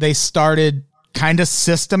 happened, they started kind of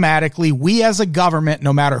systematically, we as a government,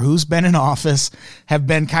 no matter who's been in office, have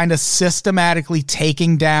been kind of systematically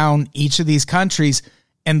taking down each of these countries.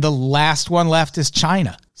 And the last one left is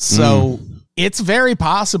China. So it's very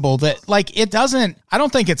possible that, like, I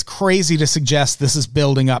don't think it's crazy to suggest this is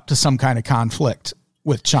building up to some kind of conflict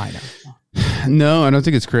with China. No, I don't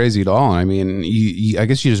think it's crazy at all. I mean, I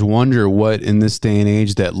guess you just wonder what in this day and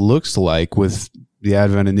age that looks like with the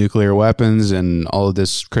advent of nuclear weapons and all of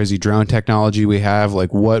this crazy drone technology we have,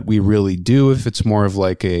 like what we really do, if it's more of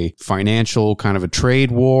like a financial kind of a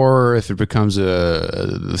trade war, or if it becomes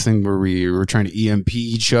the thing where we're trying to EMP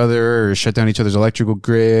each other or shut down each other's electrical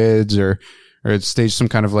grids, or stage some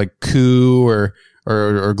kind of like coup or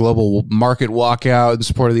global market walkout in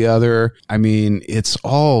support of the other. I mean, it's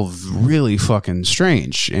all really fucking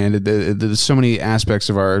strange. And there's so many aspects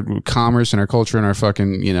of our commerce and our culture and our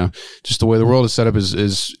fucking, you know, just the way the world is set up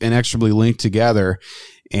is inextricably linked together.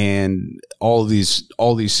 And all these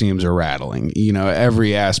seams are rattling. You know,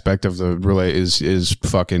 every aspect of the relay is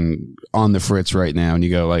fucking on the fritz right now. And you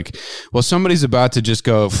go like, well, somebody's about to just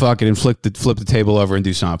go fuck it and flip the table over and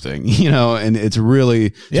do something, you know. And it's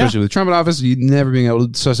really, especially with Trump in office, you never being able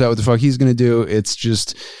to suss out what the fuck he's going to do. It's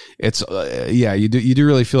just, you do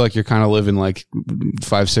really feel like you're kind of living like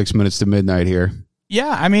 5-6 minutes to midnight here.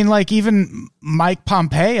 Yeah, I mean, like even Mike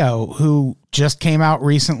Pompeo, who just came out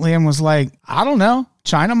recently and was like, I don't know,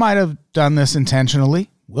 China might have done this intentionally.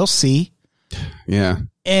 We'll see. Yeah.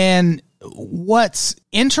 And what's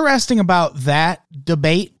interesting about that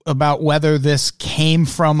debate about whether this came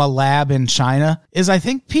from a lab in China is I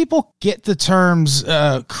think people get the terms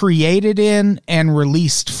created in and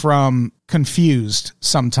released from confused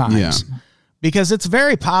sometimes. Yeah. Because it's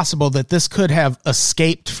very possible that this could have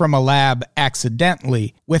escaped from a lab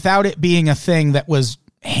accidentally without it being a thing that was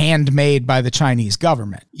handmade by the Chinese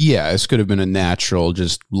government. Yeah, this could have been a natural,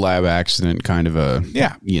 just lab accident kind of a,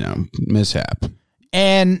 mishap.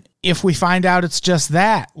 And if we find out it's just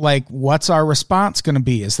that, like, what's our response going to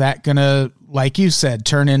be? Is that going to, like you said,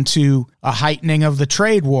 turn into a heightening of the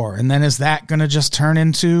trade war? And then is that going to just turn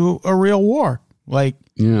into a real war? Like,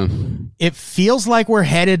 yeah, it feels like we're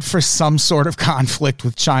headed for some sort of conflict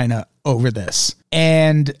with China over this.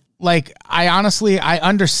 And like, I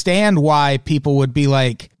understand why people would be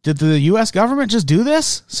like, did the US government just do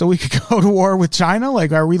this so we could go to war with China?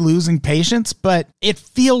 Like, are we losing patience? But it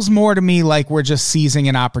feels more to me like we're just seizing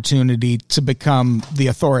an opportunity to become the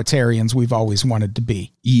authoritarians we've always wanted to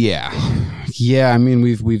be. Yeah. Yeah. I mean,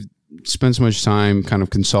 we've spent so much time kind of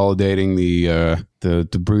consolidating the the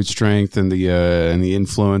brute strength and the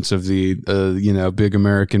influence of the big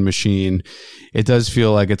American machine, it does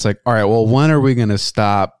feel like it's like, all right, well, when are we going to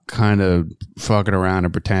stop kind of fucking around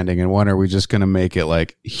and pretending, and when are we just going to make it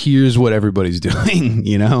like, here's what everybody's doing,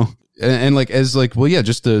 and like, as like, well, yeah,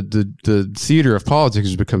 just the theater of politics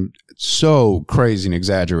has become so crazy and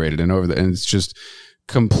exaggerated and and it's just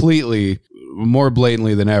completely more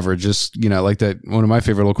blatantly than ever. Just, like that, one of my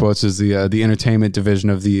favorite little quotes is the entertainment division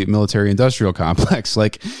of the military industrial complex.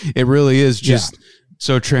 Like, it really is just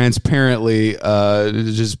so transparently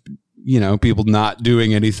just, people not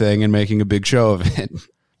doing anything and making a big show of it.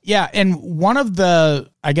 Yeah. And one of the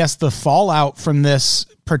fallout from this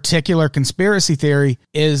particular conspiracy theory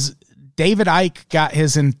is David Icke got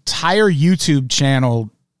his entire YouTube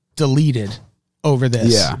channel deleted over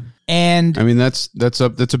this. Yeah. And I mean, that's a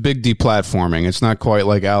big deplatforming. It's not quite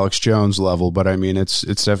like Alex Jones level, but I mean, it's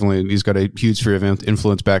definitely, he's got a huge sphere of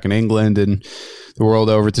influence back in England and the world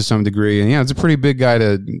over to some degree. And yeah, it's a pretty big guy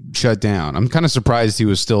to shut down. I'm kind of surprised he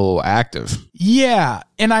was still active. Yeah.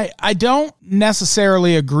 And I don't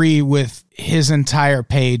necessarily agree with his entire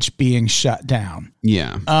page being shut down.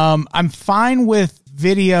 Yeah. I'm fine with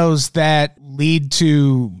videos that lead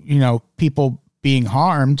to, people being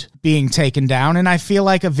harmed, being taken down. And I feel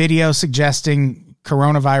like a video suggesting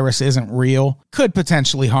coronavirus isn't real could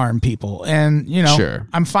potentially harm people. And, Sure.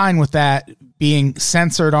 I'm fine with that being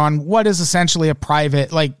censored on what is essentially a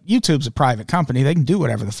private, like YouTube's a private company. They can do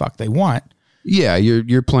whatever the fuck they want. Yeah,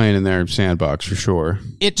 you're playing in their sandbox for sure.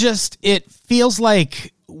 It feels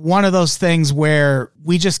like one of those things where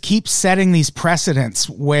we just keep setting these precedents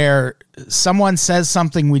where someone says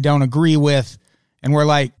something we don't agree with, and we're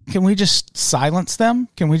like, can we just silence them?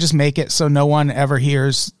 Can we just make it so no one ever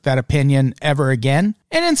hears that opinion ever again?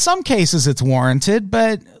 And in some cases it's warranted,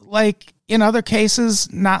 but like in other cases,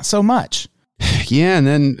 not so much. Yeah, and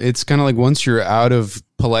then it's kind of like, once you're out of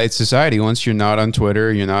polite society, once you're not on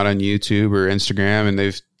Twitter, you're not on YouTube or Instagram, and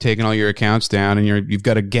they've taken all your accounts down, and you've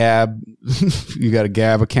got a Gab,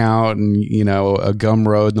 account, and a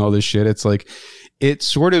Gumroad and all this shit. It's like,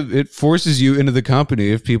 it forces you into the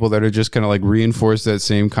company of people that are just kind of like reinforce that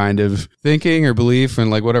same kind of thinking or belief,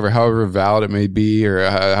 and like whatever, however valid it may be, or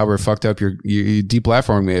however fucked up your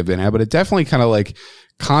deplatforming may have been at. But it definitely kind of like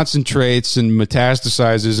concentrates and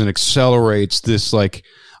metastasizes and accelerates this like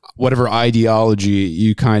whatever ideology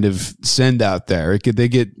you kind of send out there.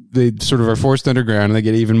 They sort of are forced underground, and they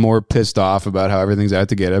get even more pissed off about how everything's out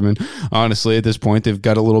to get them. And honestly, at this point, they've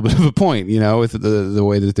got a little bit of a point, with the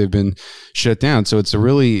way that they've been shut down. So it's a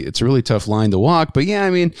really tough line to walk. But yeah,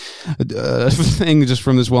 I mean, a thing just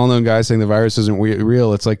from this well-known guy saying the virus isn't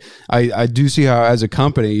real. It's like, I do see how as a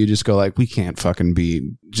company, you just go like, we can't fucking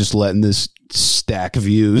be just letting this stack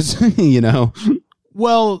views,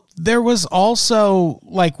 Well, there was also,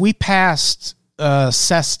 like, we passed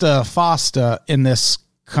SESTA FOSTA in this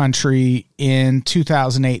country in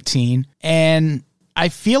 2018, and I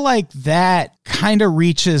feel like that kind of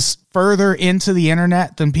reaches further into the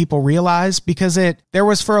internet than people realize, because there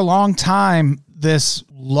was for a long time this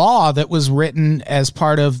law that was written as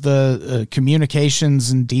part of the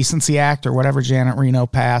Communications and Decency Act, or whatever Janet Reno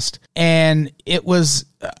passed, and it was,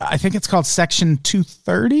 I think it's called Section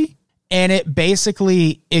 230. And it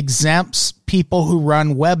basically exempts people who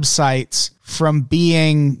run websites from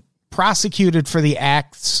being prosecuted for the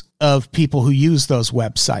acts of people who use those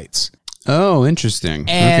websites. Oh, interesting.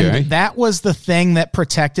 And that was the thing that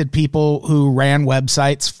protected people who ran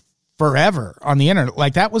websites forever on the internet.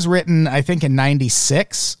 Like, that was written, I think, in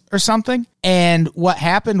 96 or something. And what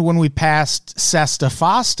happened when we passed SESTA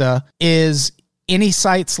FOSTA is any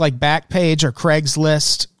sites like Backpage or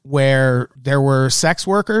Craigslist where there were sex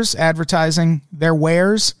workers advertising their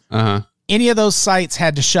wares, any of those sites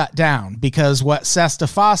had to shut down, because what SESTA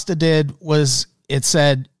FOSTA did was it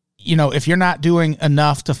said, if you're not doing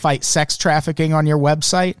enough to fight sex trafficking on your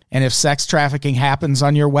website, and if sex trafficking happens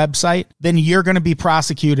on your website, then you're going to be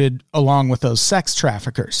prosecuted along with those sex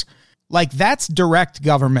traffickers. Like, that's direct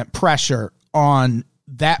government pressure on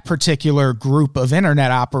that particular group of internet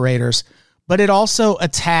operators. But it also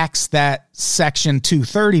attacks that Section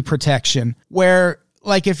 230 protection, where,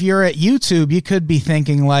 like, if you're at YouTube, you could be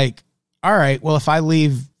thinking like, all right, well, if I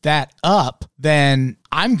leave that up, then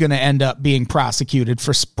I'm going to end up being prosecuted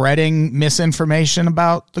for spreading misinformation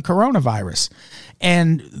about the coronavirus.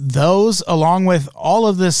 And those, along with all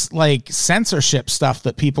of this like censorship stuff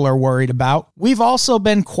that people are worried about, we've also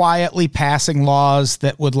been quietly passing laws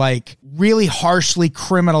that would like really harshly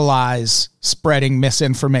criminalize spreading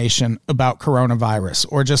misinformation about coronavirus,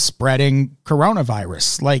 or just spreading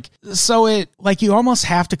coronavirus. Like, so it, like, you almost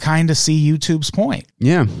have to kind of see YouTube's point.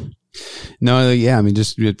 Yeah. No, yeah, I mean,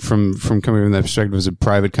 just from coming from that perspective as a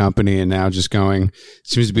private company, and now just going,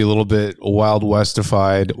 seems to be a little bit Wild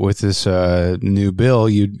Westified with this new bill.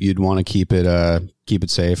 You'd want to keep it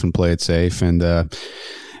safe and play it safe, and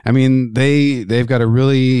I mean, they've got a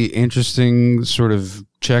really interesting sort of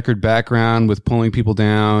checkered background with pulling people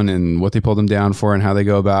down and what they pull them down for and how they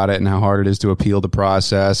go about it and how hard it is to appeal the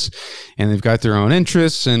process. And they've got their own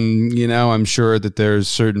interests. And, you know, I'm sure that there's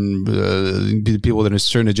certain people that have a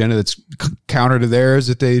certain agenda that's counter to theirs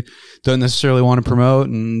that they don't necessarily want to promote,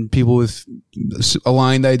 and people with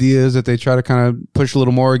aligned ideas that they try to kind of push a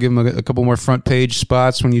little more, give them a couple more front page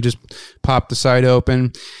spots when you just pop the site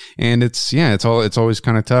open. And it's always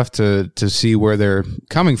kind of tough to see where they're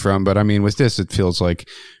coming from. But I mean, with this, it feels like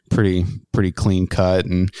pretty clean cut.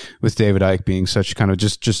 And with David Icke being such kind of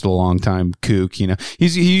just a long time kook, you know, he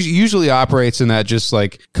usually operates in that just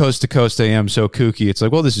like coast to coast AM so kooky. It's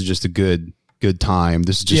like, well, this is just a good time.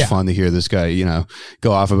 This is just fun to hear this guy, you know,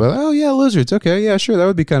 go off about, oh yeah, lizards. Okay. Yeah, sure. That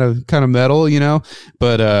would be kind of metal, you know,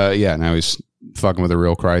 but now he's fucking with a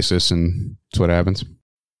real crisis, and that's what happens.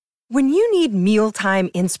 When you need mealtime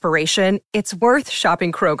inspiration, it's worth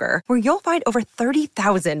shopping Kroger, where you'll find over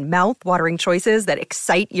 30,000 mouth-watering choices that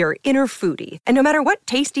excite your inner foodie. And no matter what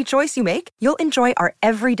tasty choice you make, you'll enjoy our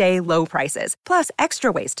everyday low prices, plus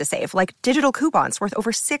extra ways to save, like digital coupons worth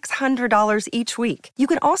over $600 each week. You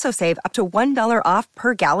can also save up to $1 off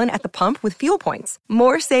per gallon at the pump with fuel points.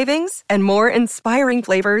 More savings and more inspiring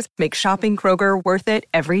flavors make shopping Kroger worth it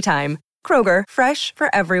every time. Kroger, fresh for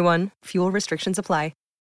everyone. Fuel restrictions apply.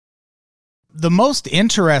 The most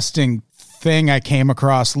interesting thing I came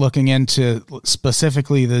across looking into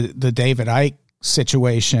specifically the David Icke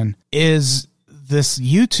situation is this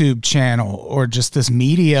YouTube channel, or just this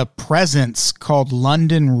media presence called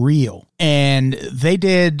London Real. And they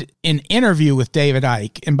did an interview with David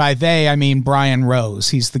Icke. And by they, I mean Brian Rose.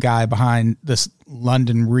 He's the guy behind this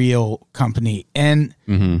London Real company. And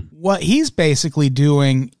what he's basically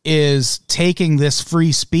doing is taking this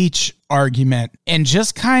free speech argument and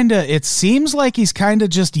just kind of, it seems like he's kind of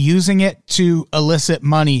just using it to elicit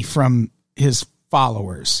money from his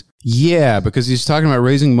followers. Yeah, because he's talking about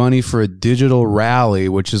raising money for a digital rally,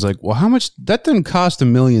 which is like, well, how much? That didn't cost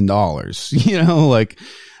 $1 million. You know, like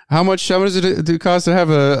how much does it cost to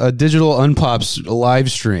have a digital Unpops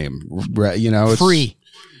live stream? You know, it's free.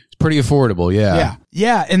 It's pretty affordable. Yeah.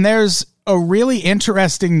 Yeah. And there's a really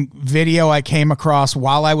interesting video I came across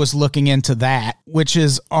while I was looking into that, which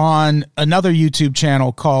is on another YouTube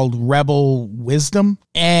channel called Rebel Wisdom.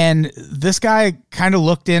 And this guy kind of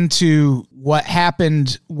looked into what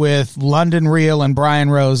happened with London Real and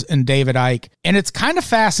Brian Rose and David Icke. And it's kind of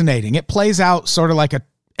fascinating. It plays out sort of like a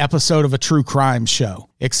episode of a true crime show,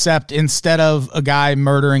 except instead of a guy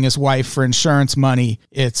murdering his wife for insurance money,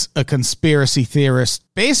 it's a conspiracy theorist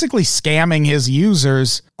basically scamming his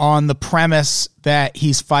users on the premise that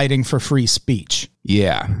he's fighting for free speech.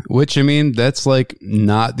 Yeah, which, I mean, that's like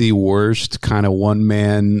not the worst kind of one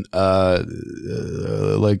man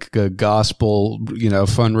like a gospel, you know,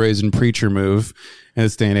 fundraising preacher move in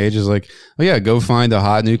this day and age. Is like, oh yeah, go find a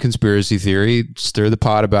hot new conspiracy theory, stir the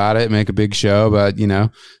pot about it, make a big show about, you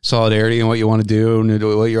know, solidarity and what you want to do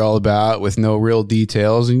and what you're all about with no real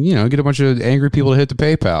details, and, you know, get a bunch of angry people to hit the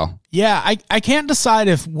PayPal. Yeah, I can't decide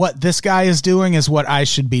if what this guy is doing is what I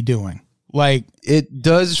should be doing. Like, it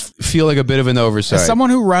does feel like a bit of an oversight. As someone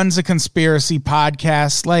who runs a conspiracy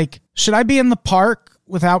podcast, like, should I be in the park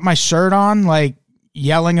without my shirt on, like,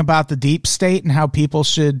 yelling about the deep state and how people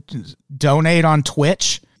should donate on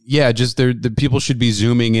Twitch? Yeah, just the people should be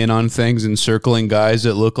zooming in on things and circling guys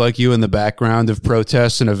that look like you in the background of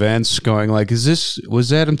protests and events, going like,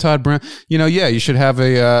 was Adam Todd Brown? You know, yeah, you should have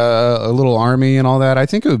a little army and all that. I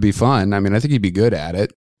think it would be fun. I mean, I think he'd be good at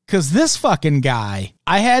it. Because this fucking guy,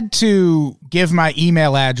 I had to give my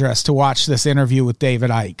email address to watch this interview with David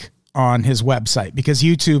Icke on his website, because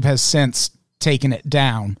YouTube has since taken it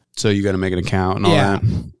down. So you got to make an account and all that.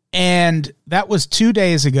 And that was 2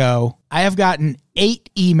 days ago. I have gotten 8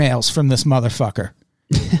 emails from this motherfucker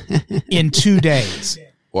in 2 days.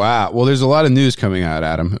 Wow. Well, there's a lot of news coming out,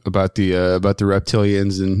 Adam, about the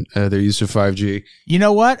reptilians and their use of 5G. You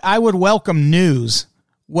know what? I would welcome news.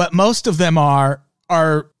 What most of them are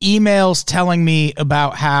emails telling me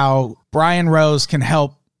about how Brian Rose can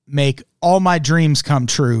help make all my dreams come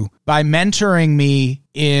true by mentoring me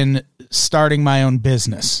in starting my own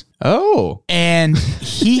business. Oh. And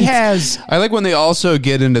he has... I like when they also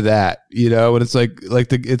get into that, you know, when it's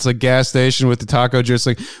it's like gas station with the taco just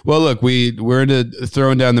like, well, look, we're into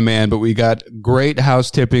throwing down the man, but we got great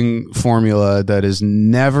house tipping formula that has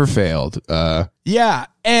never failed. Yeah.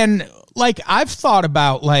 And like, I've thought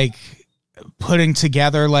about like putting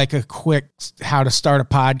together like a quick how to start a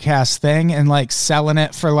podcast thing and like selling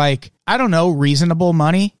it for like, I don't know, reasonable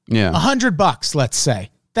money. Yeah. $100, let's say.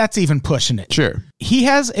 That's even pushing it. Sure. He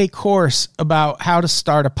has a course about how to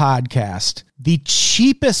start a podcast. The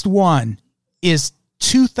cheapest one is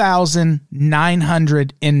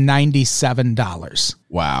 $2,997.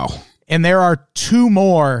 Wow. And there are two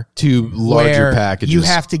more, Two larger where packages. you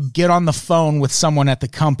have to get on the phone with someone at the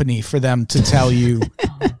company for them to tell you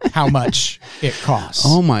how much it costs.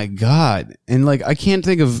 Oh my God. And like, I can't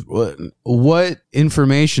think of what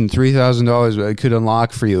information $3,000 could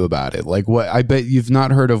unlock for you about it. Like what, I bet you've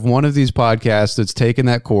not heard of one of these podcasts that's taken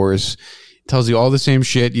that course, tells you all the same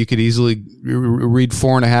shit. You could easily read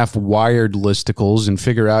 4.5 Wired listicles and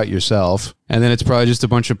figure out yourself. And then it's probably just a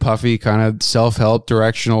bunch of puffy kind of self-help,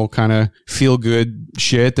 directional kind of feel-good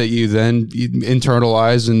shit that you then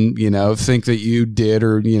internalize and, you know, think that you did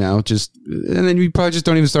or, you know, just, and then you probably just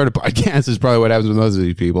don't even start a podcast is probably what happens with most of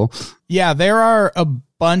these people. Yeah, there are a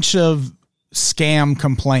bunch of scam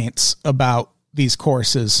complaints about these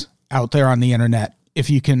courses out there on the internet, if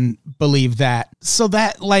you can believe that. So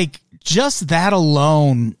that, like, just that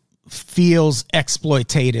alone feels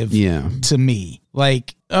exploitative to me.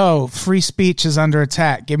 Like, oh, free speech is under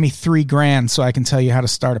attack. Give me $3,000 so I can tell you how to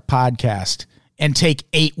start a podcast and take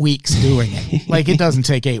 8 weeks doing it. Like, it doesn't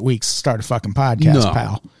take 8 weeks to start a fucking podcast,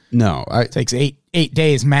 pal. No, It takes eight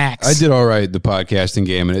days max. I did all right at the podcasting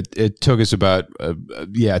game, and it took us about a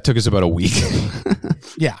week.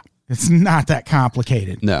 Yeah, it's not that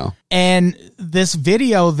complicated. No. And this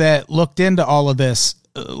video that looked into all of this,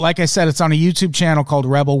 like I said, it's on a YouTube channel called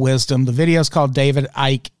Rebel Wisdom. The video is called David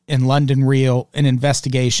Icke in London Real, an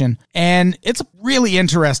investigation. And it's a really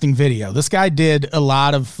interesting video. This guy did a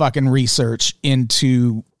lot of fucking research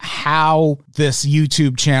into how this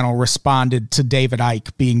YouTube channel responded to David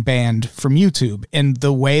Icke being banned from YouTube. And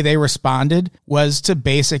the way they responded was to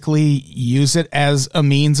basically use it as a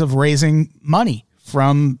means of raising money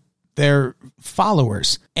from their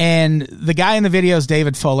followers. And the guy in the video is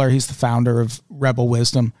David Fuller. He's the founder of Rebel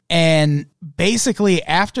Wisdom. And basically,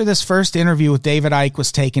 after this first interview with David Icke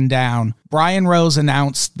was taken down, Brian Rose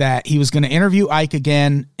announced that he was going to interview Icke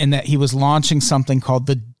again and that he was launching something called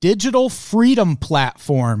the Digital Freedom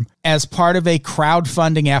Platform as part of a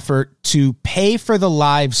crowdfunding effort to pay for the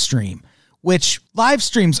live stream, which live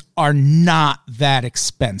streams are not that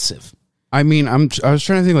expensive. I mean, I was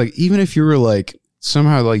trying to think, like, even if you were like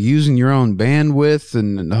somehow like using your own bandwidth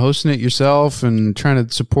and hosting it yourself and trying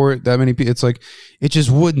to support that many people, it's like, it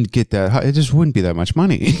just wouldn't get that high. It just wouldn't be that much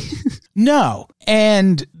money. No.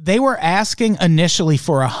 And they were asking initially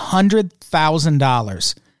for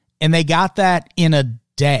 $100,000 and they got that in a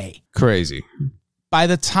day. Crazy. By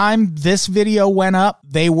the time this video went up,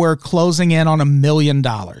 they were closing in on $1 million.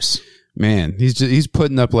 Man, he's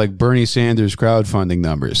putting up like Bernie Sanders crowdfunding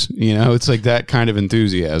numbers. You know, it's like that kind of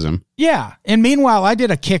enthusiasm. Yeah. And meanwhile, I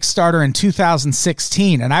did a Kickstarter in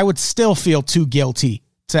 2016 and I would still feel too guilty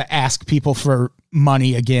to ask people for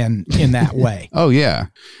money again in that way. Oh, yeah.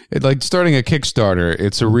 Like starting a Kickstarter,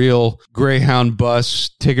 it's a real Greyhound bus,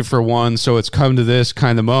 ticket for one, so it's come to this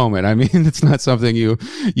kind of moment. I mean, it's not something you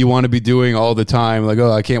want to be doing all the time. Like,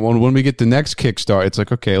 oh, I can't, when we get the next Kickstarter, it's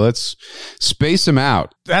like, okay, let's space them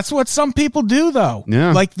out. That's what some people do, though.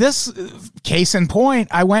 Yeah. Like this case in point,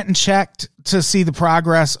 I went and checked to see the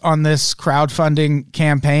progress on this crowdfunding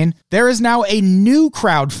campaign. There is now a new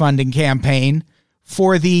crowdfunding campaign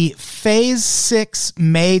for the Phase 6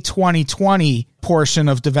 May 2020 portion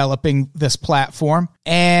of developing this platform.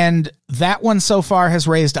 And that one so far has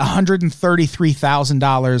raised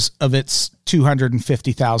 $133,000 of its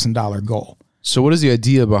 $250,000 goal. So what is the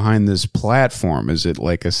idea behind this platform? Is it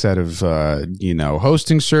like a set of,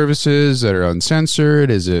 hosting services that are uncensored?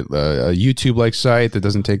 Is it a YouTube-like site that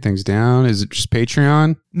doesn't take things down? Is it just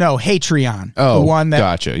Patreon? No, Hatreon. Oh, the one that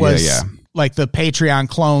gotcha. was Yeah. like the Patreon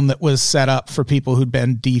clone that was set up for people who'd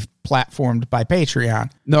been deplatformed by Patreon.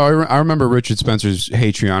 No, I remember Richard Spencer's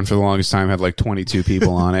Patreon for the longest time had like 22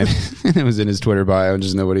 people on it. It was in his Twitter bio and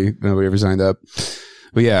just nobody ever signed up.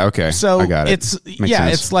 But yeah, okay. So I got it. It's Makes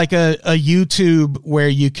sense. It's like a YouTube where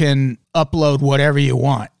you can upload whatever you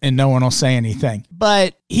want and no one will say anything.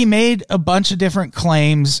 But he made a bunch of different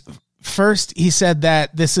claims. First, he said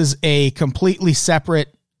that this is a completely separate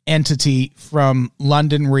entity from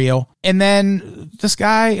London Real. And then this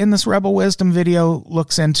guy in this Rebel Wisdom video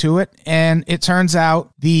looks into it, and it turns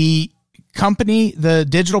out the company, the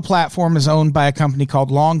digital platform, is owned by a company called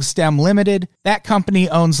Longstem Limited. That company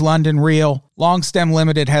owns London Real. Longstem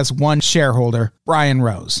Limited has one shareholder, Brian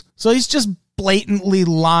Rose. So he's just blatantly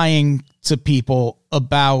lying to people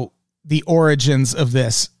about the origins of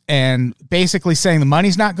this and basically saying the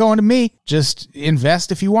money's not going to me. Just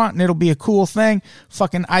invest if you want and it'll be a cool thing.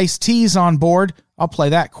 Fucking Ice-T's on board. I'll play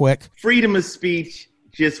that quick. Freedom of speech.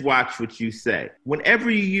 Just watch what you say.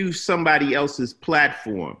 Whenever you use somebody else's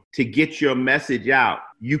platform to get your message out,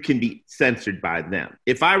 you can be censored by them.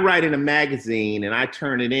 If I write in a magazine and I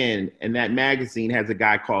turn it in and that magazine has a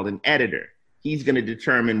guy called an editor, he's going to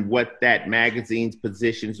determine what that magazine's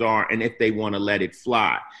positions are and if they want to let it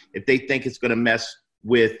fly. If they think it's going to mess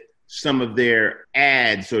with some of their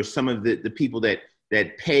ads or some of the people that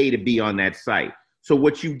pay to be on that site. So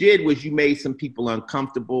what you did was you made some people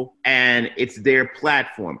uncomfortable, and it's their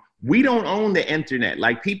platform. We don't own the internet.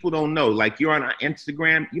 Like, people don't know. Like, you're on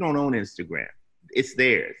Instagram. You don't own Instagram. It's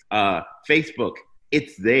theirs. Facebook,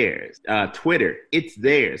 it's theirs. Twitter, it's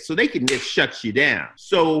theirs. So they can just shut you down.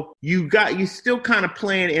 So you still kind of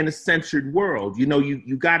playing in a censored world. You know,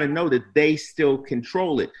 you got to know that they still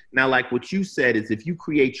control it. Now, like what you said is, if you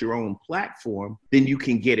create your own platform, then you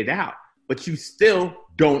can get it out. But you still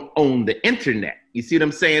don't own the internet. You see what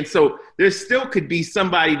I'm saying? So there still could be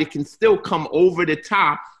somebody that can still come over the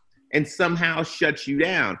top and somehow shut you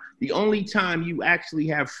down. The only time you actually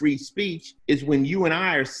have free speech is when you and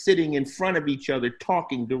I are sitting in front of each other,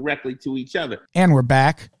 talking directly to each other. And we're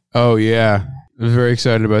back. Oh, yeah. I'm very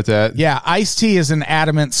excited about that. Yeah, Ice-T is an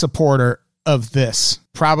adamant supporter of this,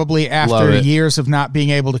 probably after years of not being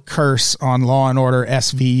able to curse on Law and Order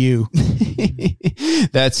SVU.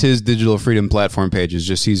 That's his digital freedom platform page. Is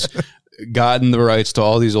just he's gotten the rights to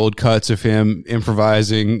all these old cuts of him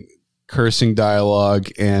improvising, cursing dialogue,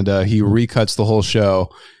 and he recuts the whole show.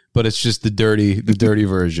 But it's just the dirty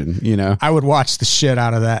version, you know. I would watch the shit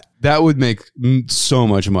out of that. That would make so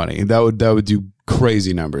much money. That would do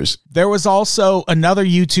crazy numbers. There was also another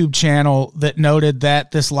YouTube channel that noted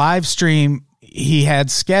that this live stream he had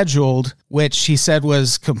scheduled, which he said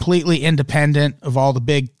was completely independent of all the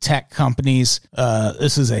big tech companies.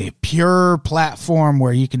 This is a pure platform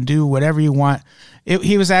where you can do whatever you want.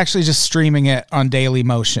 He was actually just streaming it on Daily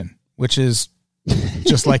Motion, which is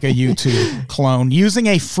just like a YouTube clone, using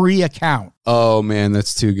a free account. Oh, man,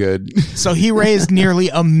 that's too good. So he raised nearly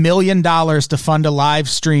 $1 million to fund a live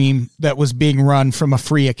stream that was being run from a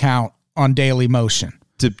free account on Daily Motion.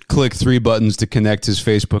 To click 3 buttons to connect his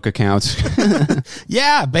Facebook account.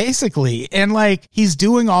 Yeah, basically. And like, he's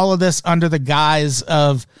doing all of this under the guise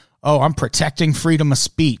of, oh, I'm protecting freedom of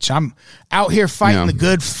speech. I'm out here fighting the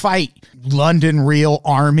good fight, London Real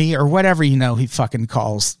Army, or whatever, you know, he fucking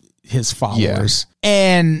calls his followers. Yeah.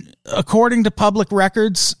 And according to public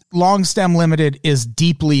records, Long Stem Limited is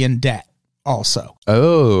deeply in debt also.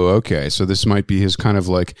 Oh, okay. So this might be his kind of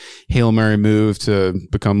like Hail Mary move to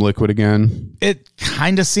become liquid again. It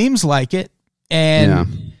kind of seems like it.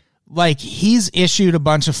 And like, he's issued a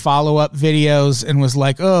bunch of follow-up videos and was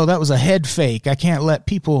like, oh, that was a head fake. I can't let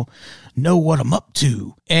people know what I'm up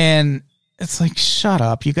to. And it's like, shut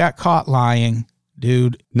up. You got caught lying,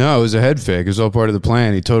 dude. No, it was a head fake. It was all part of the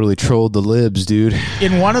plan. He totally trolled the libs, dude.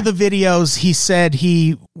 In one of the videos, he said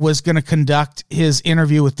he was going to conduct his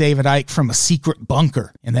interview with David Icke from a secret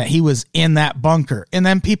bunker and that he was in that bunker. And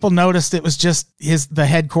then people noticed it was just the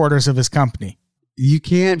headquarters of his company. You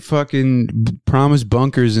can't fucking promise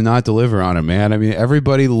bunkers and not deliver on it, man. I mean,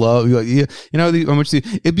 everybody you know how much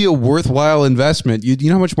it'd be a worthwhile investment. You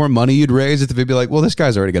know how much more money you'd raise if they'd be like, well, this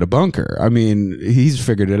guy's already got a bunker. I mean, he's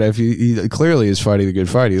figured it out. He clearly is fighting a good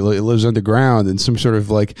fight. He lives underground in some sort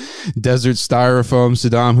of like desert styrofoam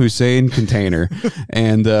Saddam Hussein container.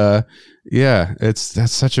 And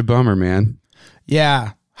that's such a bummer, man.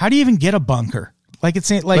 Yeah. How do you even get a bunker? Like,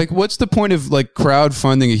 it's like what's the point of like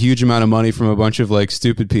crowdfunding a huge amount of money from a bunch of like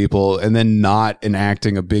stupid people and then not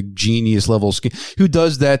enacting a big genius level scheme? Who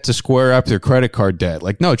does that to square up their credit card debt?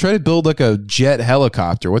 Like, no, try to build like a jet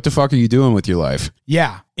helicopter. What the fuck are you doing with your life?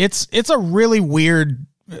 Yeah, it's a really weird.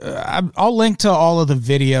 I'll link to all of the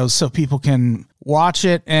videos so people can watch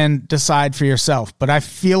it and decide for yourself. But I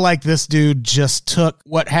feel like this dude just took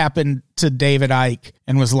what happened to David Icke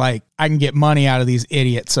and was like, I can get money out of these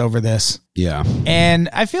idiots over this. Yeah. And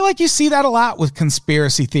I feel like you see that a lot with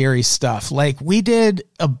conspiracy theory stuff. Like, we did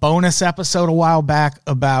a bonus episode a while back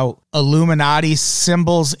about Illuminati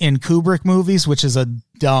symbols in Kubrick movies, which is a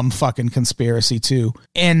dumb fucking conspiracy too.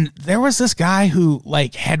 And there was this guy who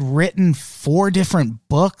like had written 4 different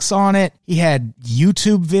books on it. He had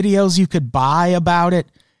YouTube videos you could buy about it.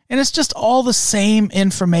 And it's just all the same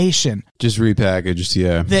information. Just repackaged,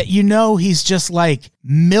 yeah. That, you know, he's just like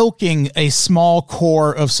milking a small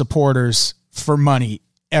core of supporters for money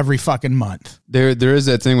every fucking month. There is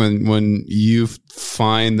that thing when you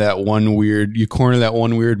find that one weird, you corner that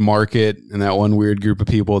one weird market and that one weird group of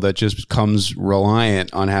people that just becomes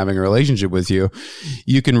reliant on having a relationship with you,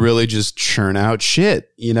 you can really just churn out shit.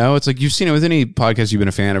 You know, it's like you've seen it with any podcast you've been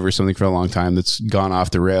a fan of or something for a long time that's gone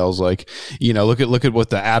off the rails. Like, you know, look at what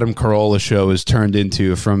the Adam Carolla show has turned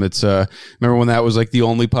into from its, remember when that was like the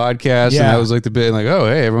only podcast? Yeah. And that was like the bit like, oh,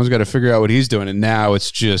 hey, everyone's got to figure out what he's doing. And now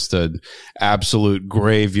it's just an absolute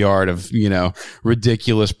graveyard of, you know,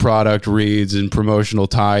 ridiculous product reads and promotional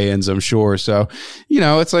tie-ins, I'm sure. So, you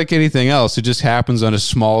know, it's like anything else. It just happens on a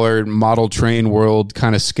smaller model train world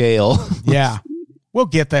kind of scale. Yeah. We'll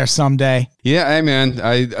get there someday. Yeah, hey man,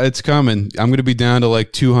 it's coming. I'm going to be down to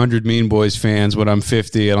like 200 Mean Boys fans when I'm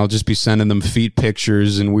 50, and I'll just be sending them feet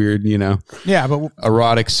pictures and weird, you know, Yeah, but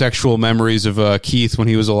erotic sexual memories of Keith when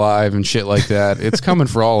he was alive and shit like that. It's coming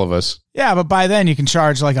for all of us. by then you can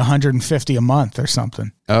charge like $150 a month or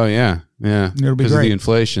something. Oh yeah, yeah. It'll be Because of great. the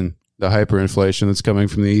inflation, the hyperinflation that's coming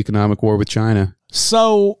from the economic war with China.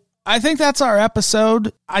 So I think that's our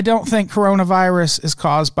episode. I don't think coronavirus is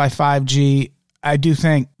caused by 5G. I do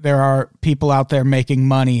think there are people out there making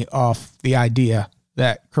money off the idea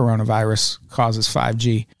that coronavirus causes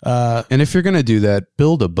 5G. And if you're going to do that,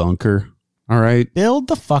 build a bunker. All right. Build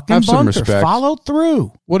the fucking Have some bunker. respect. Follow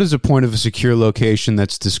through. What is the point of a secure location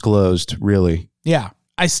that's disclosed, really? Yeah.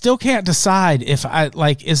 I still can't decide if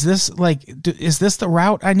is this the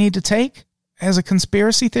route I need to take as a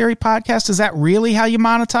conspiracy theory podcast? Is that really how you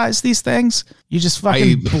monetize these things? You just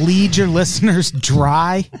fucking bleed your listeners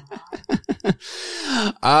dry?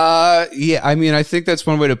 Yeah, I mean, I think that's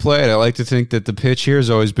one way to play it. I like to think that the pitch here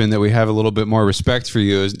has always been that we have a little bit more respect for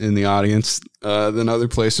you in the audience than other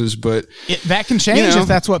places, but That can change You know. if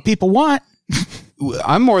that's what people want.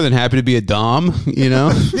 I'm more than happy to be a dom, you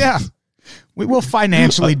know? Yeah. We will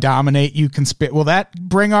financially dominate you. Will that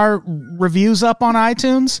bring our reviews up on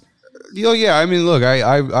iTunes? Oh, yeah. I mean, look,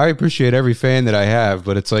 I appreciate every fan that I have,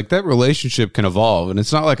 but it's like that relationship can evolve. And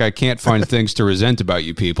it's not like I can't find things to resent about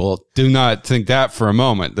you people. Do not think that for a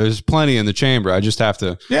moment. There's plenty in the chamber. I just have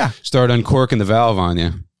to start uncorking the valve on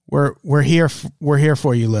you. We're here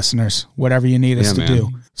for you, listeners. Whatever you need us to do.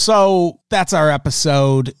 So that's our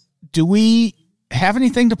episode. Do we have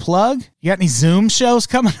anything to plug? You got any Zoom shows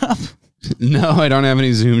coming up? No, I don't have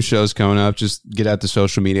any Zoom shows coming up. Just get out to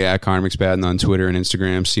social media at Connor McSpadden on Twitter and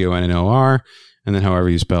Instagram, CONNOR, and then however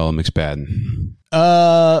you spell McSpadden.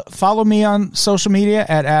 Follow me on social media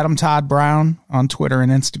at Adam Todd Brown on Twitter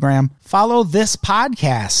and Instagram. Follow this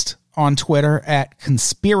podcast on Twitter at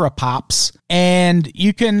Conspirapops. And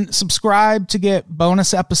you can subscribe to get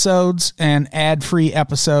bonus episodes and ad-free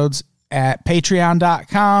episodes at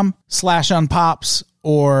patreon.com/unpops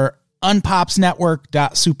or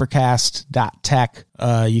unpopsnetwork.supercast.tech.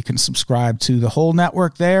 You can subscribe to the whole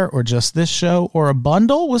network there, or just this show, or a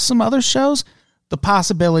bundle with some other shows. The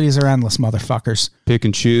possibilities are endless, motherfuckers. Pick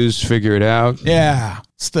and choose, figure it out. Yeah.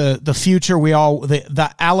 It's the future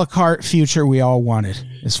the a la carte future we all wanted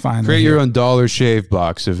is finally Create here. your own dollar shave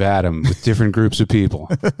box of Adam with different groups of people.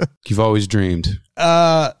 You've always dreamed.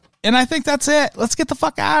 And I think that's it. Let's get the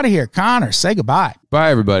fuck out of here. Connor, say goodbye. Bye,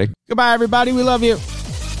 everybody. Goodbye, everybody. We love you.